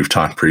 I know we've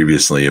talked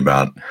previously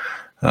about,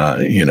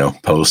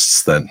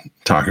 posts that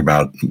talk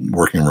about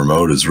working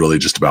remote is really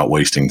just about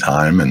wasting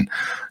time and,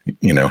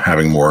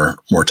 having more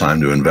time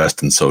to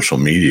invest in social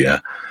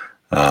media.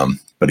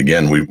 But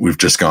again, we've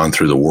just gone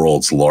through the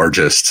world's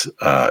largest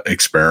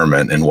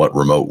experiment in what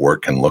remote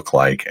work can look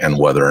like and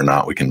whether or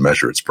not we can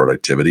measure its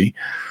productivity.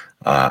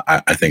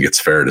 I think it's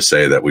fair to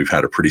say that we've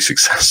had a pretty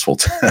successful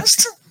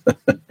test.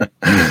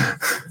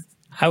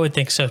 I would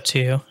think so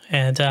too.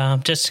 And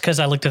just because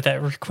I looked at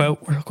that quote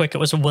real quick, it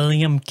was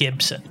William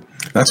Gibson.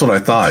 That's what I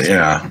thought.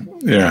 Yeah.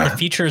 The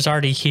future is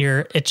already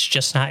here. It's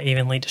just not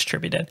evenly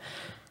distributed.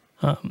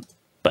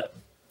 But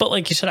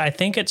like you said, I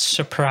think it's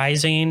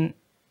surprising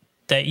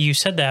that you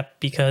said that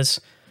because,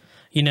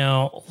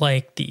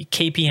 like the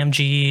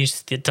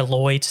KPMGs, the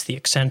Deloittes, the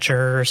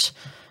Accentures,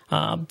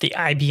 the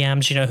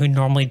IBMs, who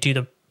normally do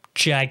the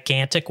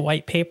gigantic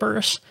white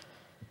papers,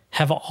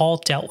 have all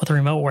dealt with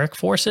remote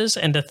workforces.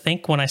 And to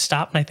think when I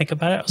stopped and I think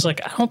about it, I was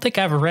like, I don't think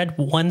I've read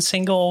one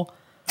single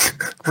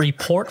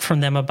report from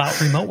them about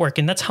remote work,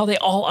 and that's how they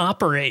all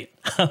operate.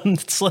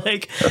 It's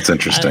like, that's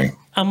interesting.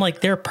 I'm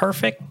like, they're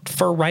perfect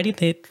for writing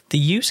the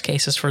use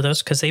cases for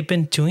those because they've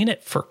been doing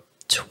it for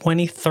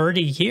 20,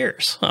 30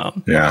 years.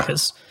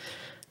 Because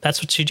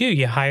that's what you do.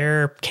 You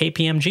hire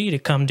KPMG to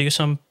come do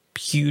some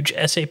huge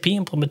SAP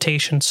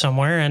implementation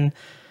somewhere, and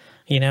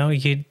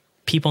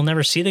people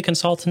never see the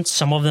consultants.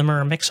 Some of them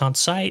are a mix on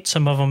site.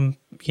 Some of them,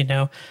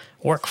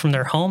 work from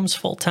their homes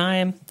full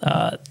time.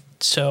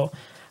 So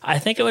I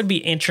think it would be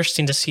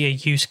interesting to see a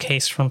use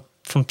case from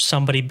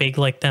somebody big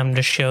like them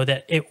to show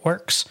that it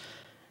works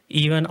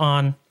even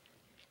on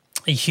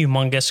a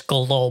humongous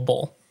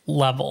global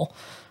level.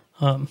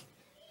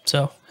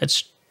 So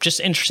it's just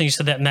interesting you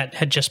said that, and that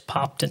had just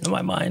popped into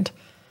my mind.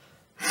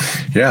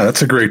 Yeah,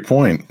 that's a great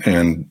point.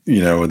 And,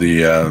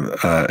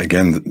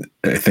 again,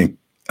 I think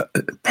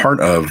part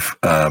of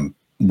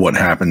what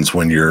happens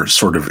when you're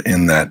sort of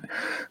in that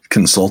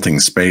consulting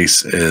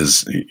space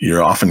is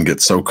you often get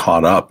so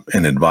caught up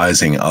in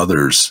advising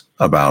others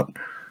about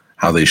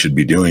how they should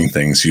be doing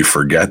things, you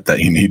forget that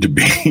you need to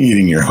be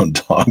eating your own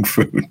dog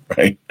food,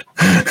 right?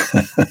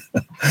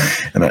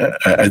 And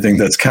I think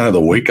that's kind of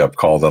the wake-up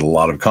call that a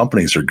lot of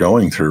companies are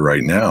going through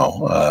right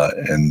now.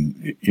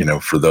 And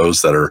for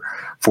those that are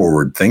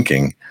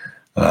forward-thinking,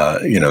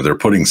 they're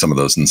putting some of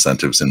those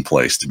incentives in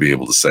place to be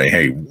able to say,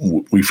 hey,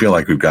 we feel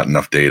like we've got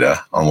enough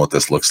data on what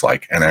this looks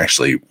like. And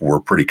actually, we're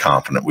pretty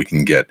confident we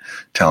can get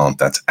talent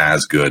that's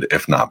as good,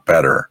 if not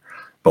better,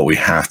 but we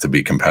have to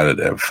be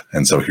competitive.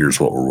 And so here's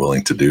what we're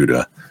willing to do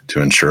to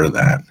ensure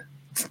that.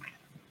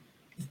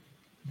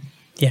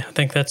 Yeah, I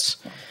think that's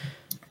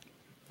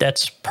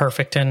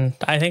perfect. And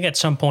I think at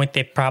some point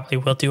they probably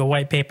will do a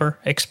white paper,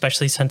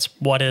 especially since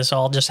what has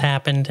all just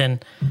happened.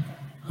 And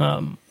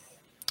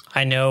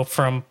I know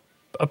from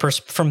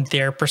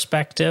their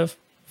perspective,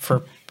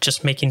 for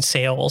just making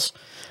sales,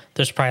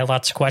 there's probably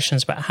lots of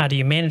questions about how do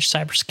you manage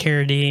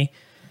cybersecurity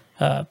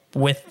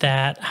with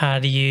that? How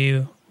do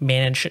you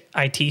manage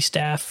IT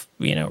staff,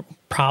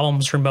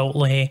 problems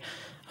remotely?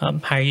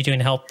 How are you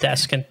doing help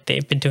desk? And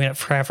they've been doing it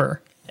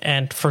forever.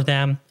 And for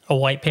them, a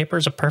white paper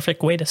is a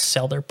perfect way to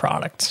sell their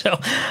product. So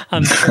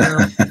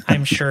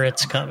I'm sure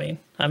it's coming.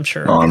 I'm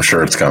sure. Oh, I'm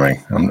sure it's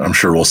coming. I'm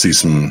sure we'll see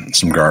some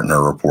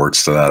Gartner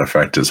reports to that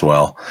effect as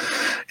well.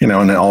 And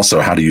also,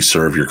 how do you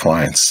serve your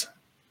clients?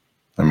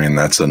 I mean,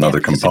 that's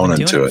another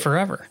component to it.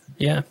 Forever.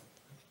 Yeah.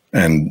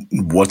 And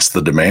what's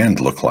the demand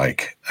look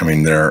like? I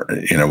mean,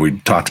 we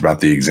talked about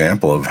the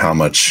example of how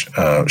much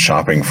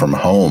shopping from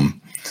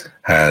home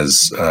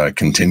has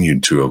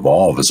continued to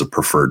evolve as a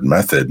preferred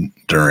method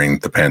during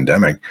the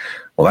pandemic.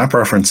 Well, that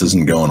preference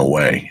isn't going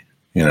away.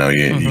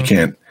 You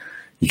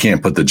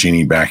can't put the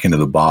genie back into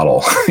the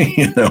bottle,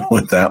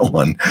 with that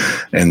one.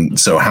 And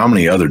so how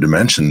many other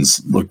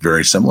dimensions look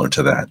very similar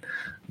to that?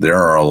 There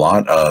are a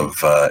lot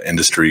of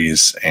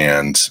industries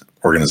and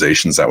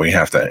organizations that we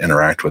have to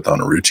interact with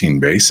on a routine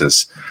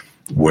basis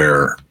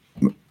where,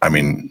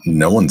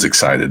 no one's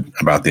excited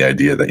about the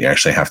idea that you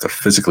actually have to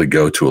physically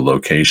go to a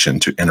location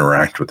to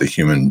interact with a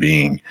human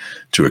being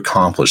to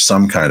accomplish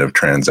some kind of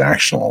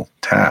transactional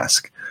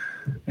task.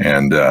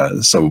 And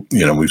so,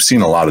 we've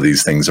seen a lot of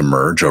these things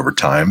emerge over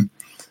time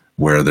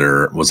where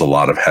there was a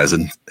lot of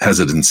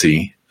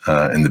hesitancy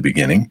in the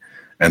beginning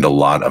and a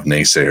lot of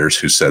naysayers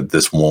who said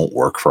this won't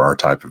work for our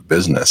type of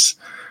business.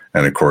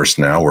 And of course,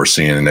 now we're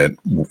seeing it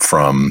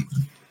from,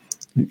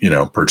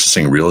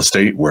 purchasing real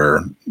estate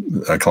where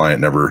a client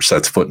never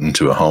sets foot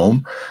into a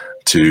home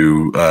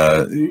to,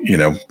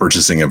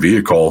 purchasing a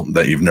vehicle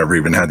that you've never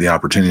even had the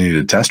opportunity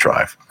to test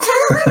drive.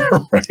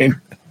 Right?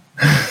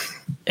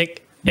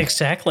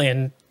 Exactly.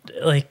 And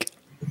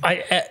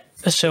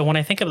so when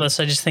I think of this,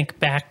 I just think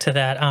back to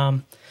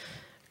that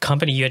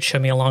company you had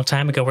showed me a long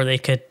time ago where they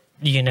could,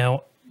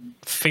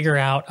 figure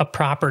out a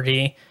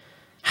property,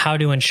 how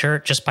to insure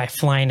it just by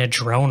flying a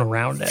drone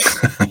around it.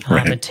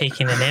 Right. And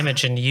taking an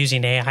image and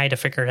using AI to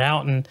figure it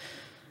out. And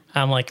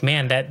I'm like,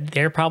 man, that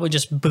they're probably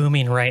just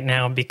booming right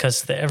now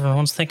because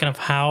everyone's thinking of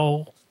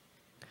how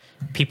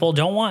people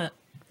don't want,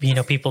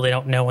 people they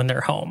don't know in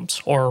their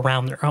homes or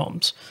around their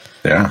homes.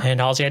 Yeah. And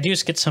all you gotta do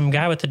is get some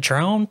guy with a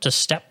drone to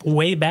step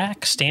way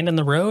back, stand in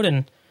the road,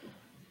 and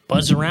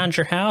buzz around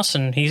your house,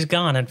 and he's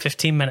gone in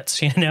 15 minutes.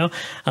 They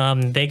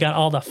got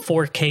all the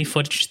 4K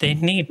footage they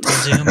need to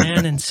zoom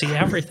in and see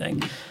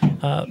everything.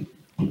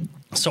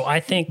 So I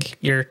think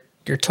you're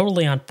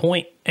totally on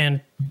point. And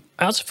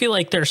I also feel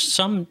like there's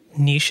some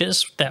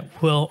niches that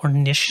will, or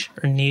niche,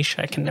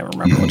 I can never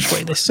remember which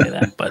way they say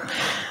that, but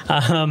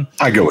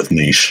I go with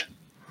niche.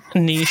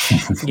 Niche,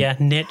 yeah,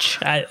 niche.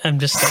 I'm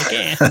just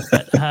like,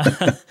 But,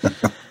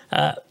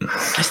 I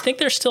just think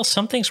there's still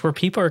some things where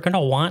people are going to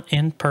want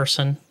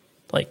in-person,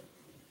 like,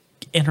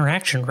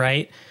 interaction,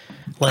 right?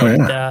 Like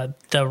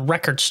the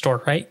record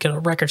store, right? Go to a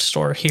record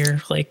store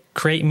here, like,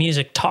 create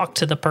music, talk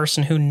to the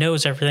person who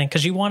knows everything,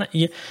 because you want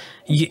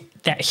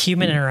that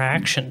human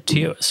interaction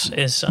too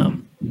is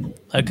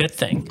a good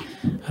thing.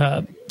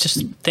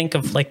 Just think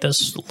of like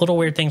those little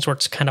weird things where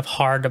it's kind of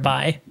hard to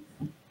buy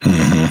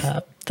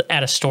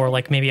at a store,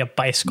 like maybe a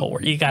bicycle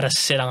where you got to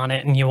sit on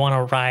it and you want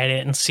to ride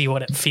it and see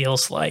what it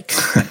feels like.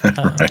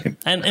 Right.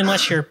 And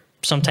unless you're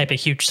some type of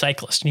huge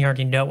cyclist and you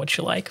already know what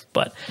you like,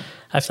 but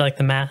I feel like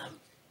the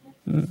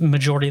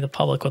majority of the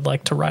public would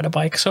like to ride a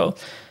bike. So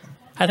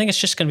I think it's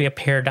just going to be a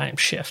paradigm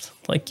shift,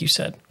 like you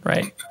said,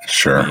 right?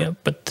 Sure. Yeah,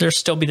 but there'll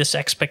still be this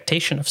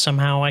expectation of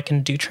somehow I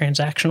can do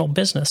transactional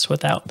business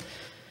without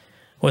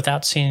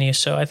seeing you.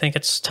 So I think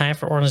it's time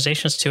for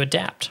organizations to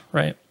adapt,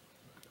 right?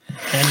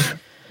 And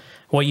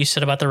what you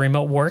said about the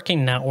remote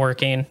working not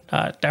working,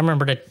 I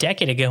remembered a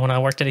decade ago when I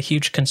worked at a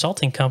huge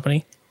consulting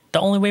company,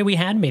 the only way we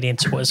had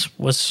meetings was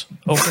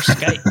over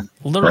Skype.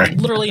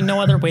 Literally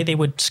no other way they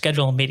would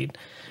schedule a meeting.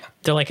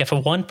 They're like, if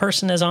one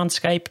person is on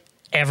Skype,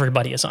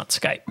 everybody is on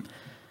Skype.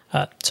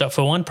 So if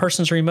one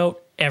person's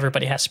remote,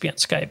 everybody has to be on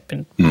Skype.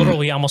 And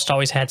literally almost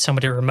always had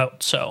somebody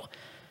remote. So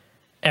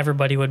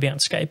everybody would be on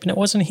Skype. And it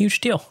wasn't a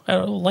huge deal.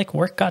 Like,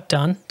 work got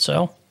done.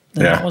 So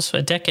that was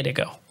a decade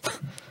ago.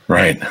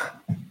 Right.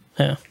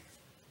 Yeah.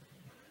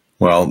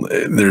 Well,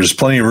 there's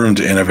plenty of room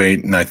to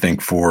innovate. And I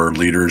think for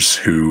leaders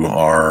who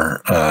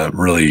are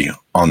really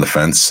on the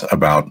fence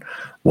about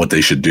what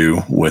they should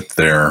do with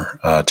their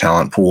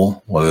talent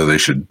pool, whether they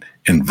should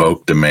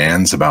invoke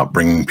demands about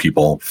bringing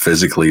people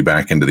physically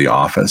back into the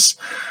office,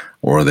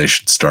 or they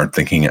should start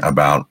thinking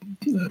about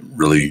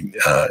really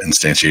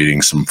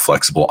instantiating some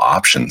flexible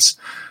options.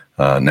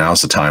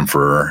 Now's the time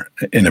for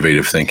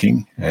innovative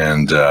thinking,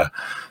 and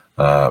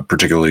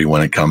particularly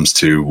when it comes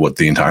to what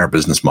the entire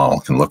business model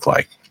can look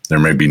like. There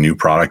may be new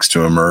products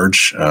to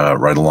emerge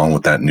right along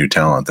with that new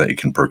talent that you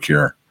can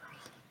procure.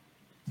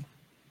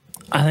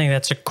 I think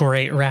that's a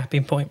great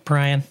wrapping point,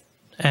 Brian.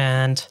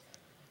 And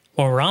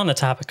while we're on the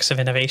topics of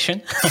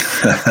innovation,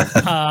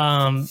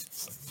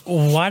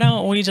 why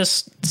don't we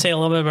just say a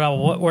little bit about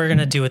what we're going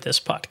to do with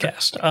this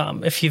podcast?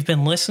 If you've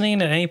been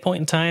listening at any point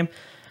in time,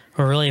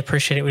 we really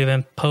appreciate it. We've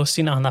been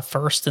posting on the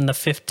 1st and the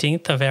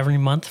 15th of every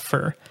month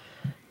for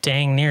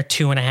dang near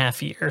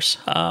 2.5 years.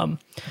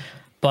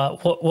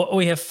 But what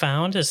we have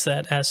found is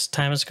that as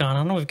time has gone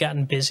on, we've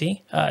gotten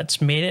busy.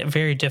 It's made it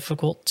very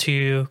difficult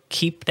to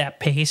keep that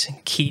pace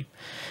and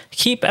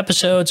keep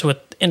episodes with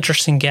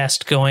interesting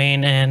guests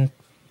going and,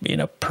 you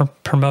know,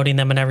 promoting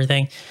them and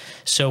everything.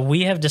 So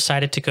we have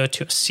decided to go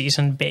to a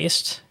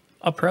season-based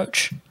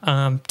approach,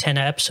 10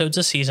 episodes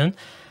a season.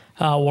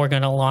 We're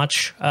going to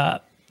launch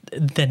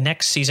the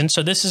next season.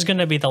 So this is going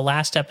to be the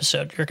last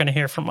episode. You're going to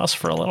hear from us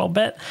for a little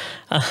bit.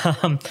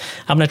 I'm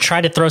going to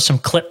try to throw some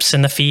clips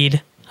in the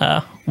feed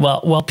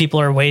while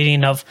people are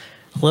waiting of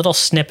little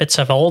snippets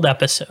of old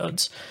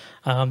episodes.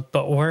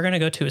 But we're going to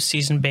go to a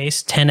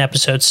season-based 10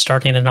 episodes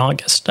starting in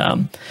August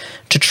to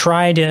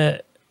try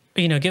to,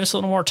 you know, give us a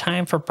little more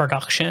time for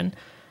production,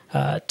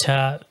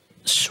 to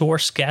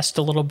source guests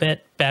a little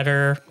bit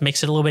better,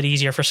 makes it a little bit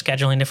easier for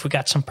scheduling if we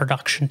got some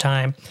production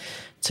time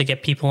to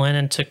get people in,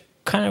 and to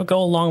kind of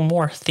go along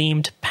more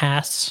themed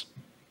paths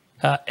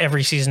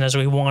every season as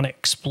we want to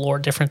explore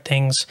different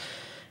things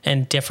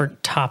and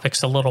different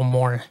topics a little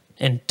more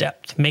in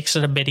depth. Makes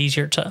it a bit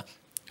easier to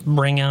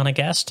bring on a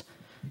guest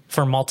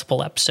for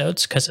multiple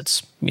episodes because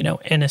it's, you know,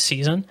 in a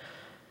season.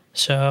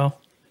 So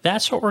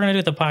that's what we're going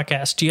to do with the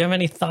podcast. Do you have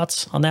any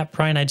thoughts on that,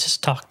 Brian? I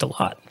just talked a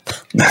lot.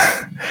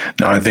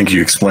 No, I think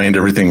you explained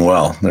everything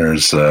well.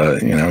 There's,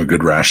 you know, a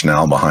good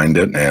rationale behind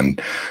it.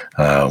 And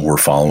we're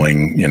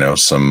following, you know,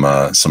 some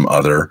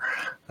other,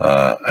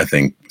 I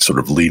think, sort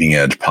of leading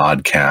edge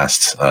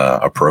podcast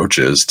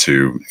approaches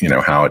to, you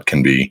know, how it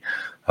can be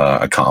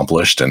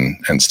accomplished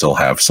and still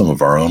have some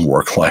of our own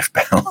work-life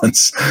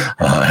balance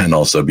and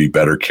also be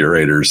better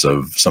curators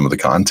of some of the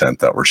content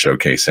that we're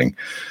showcasing.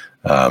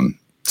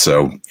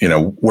 So, you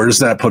know, where does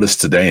that put us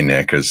today,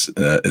 Nick? Is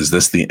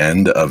this the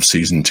end of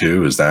season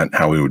 2? Is that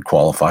how we would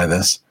qualify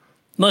this?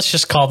 Let's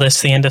just call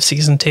this the end of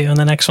season 2 and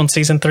the next one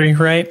season 3,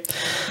 right?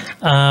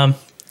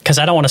 Because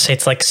I don't want to say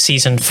it's like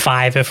season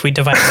 5 if we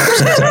divide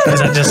episodes up,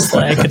 because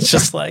it's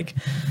just like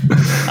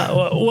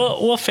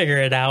we'll figure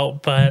it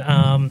out.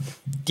 But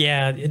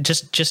yeah,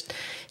 just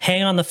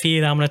hang on the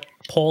feed. I'm going to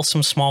pull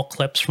some small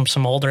clips from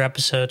some older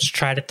episodes,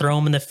 try to throw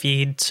them in the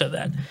feed so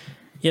that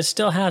you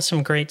still have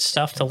some great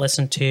stuff to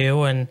listen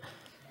to. And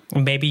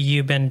maybe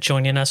you've been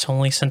joining us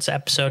only since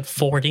episode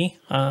 40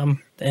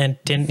 and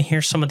didn't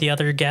hear some of the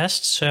other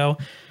guests. So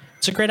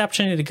it's a great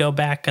opportunity to go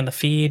back in the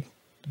feed,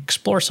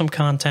 explore some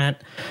content.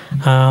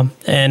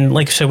 And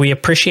like I said, we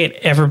appreciate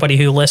everybody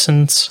who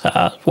listens,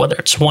 whether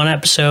it's one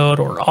episode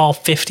or all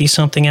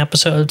 50-something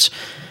episodes.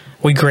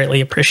 We greatly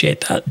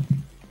appreciate that.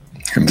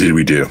 Indeed,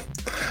 we do.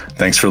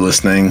 Thanks for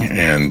listening,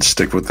 and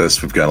stick with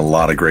us. We've got a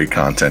lot of great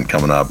content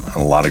coming up, and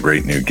a lot of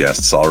great new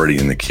guests already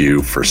in the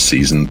queue for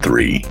season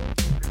 3.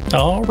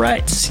 All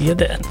right. See you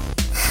then.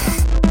 Bye.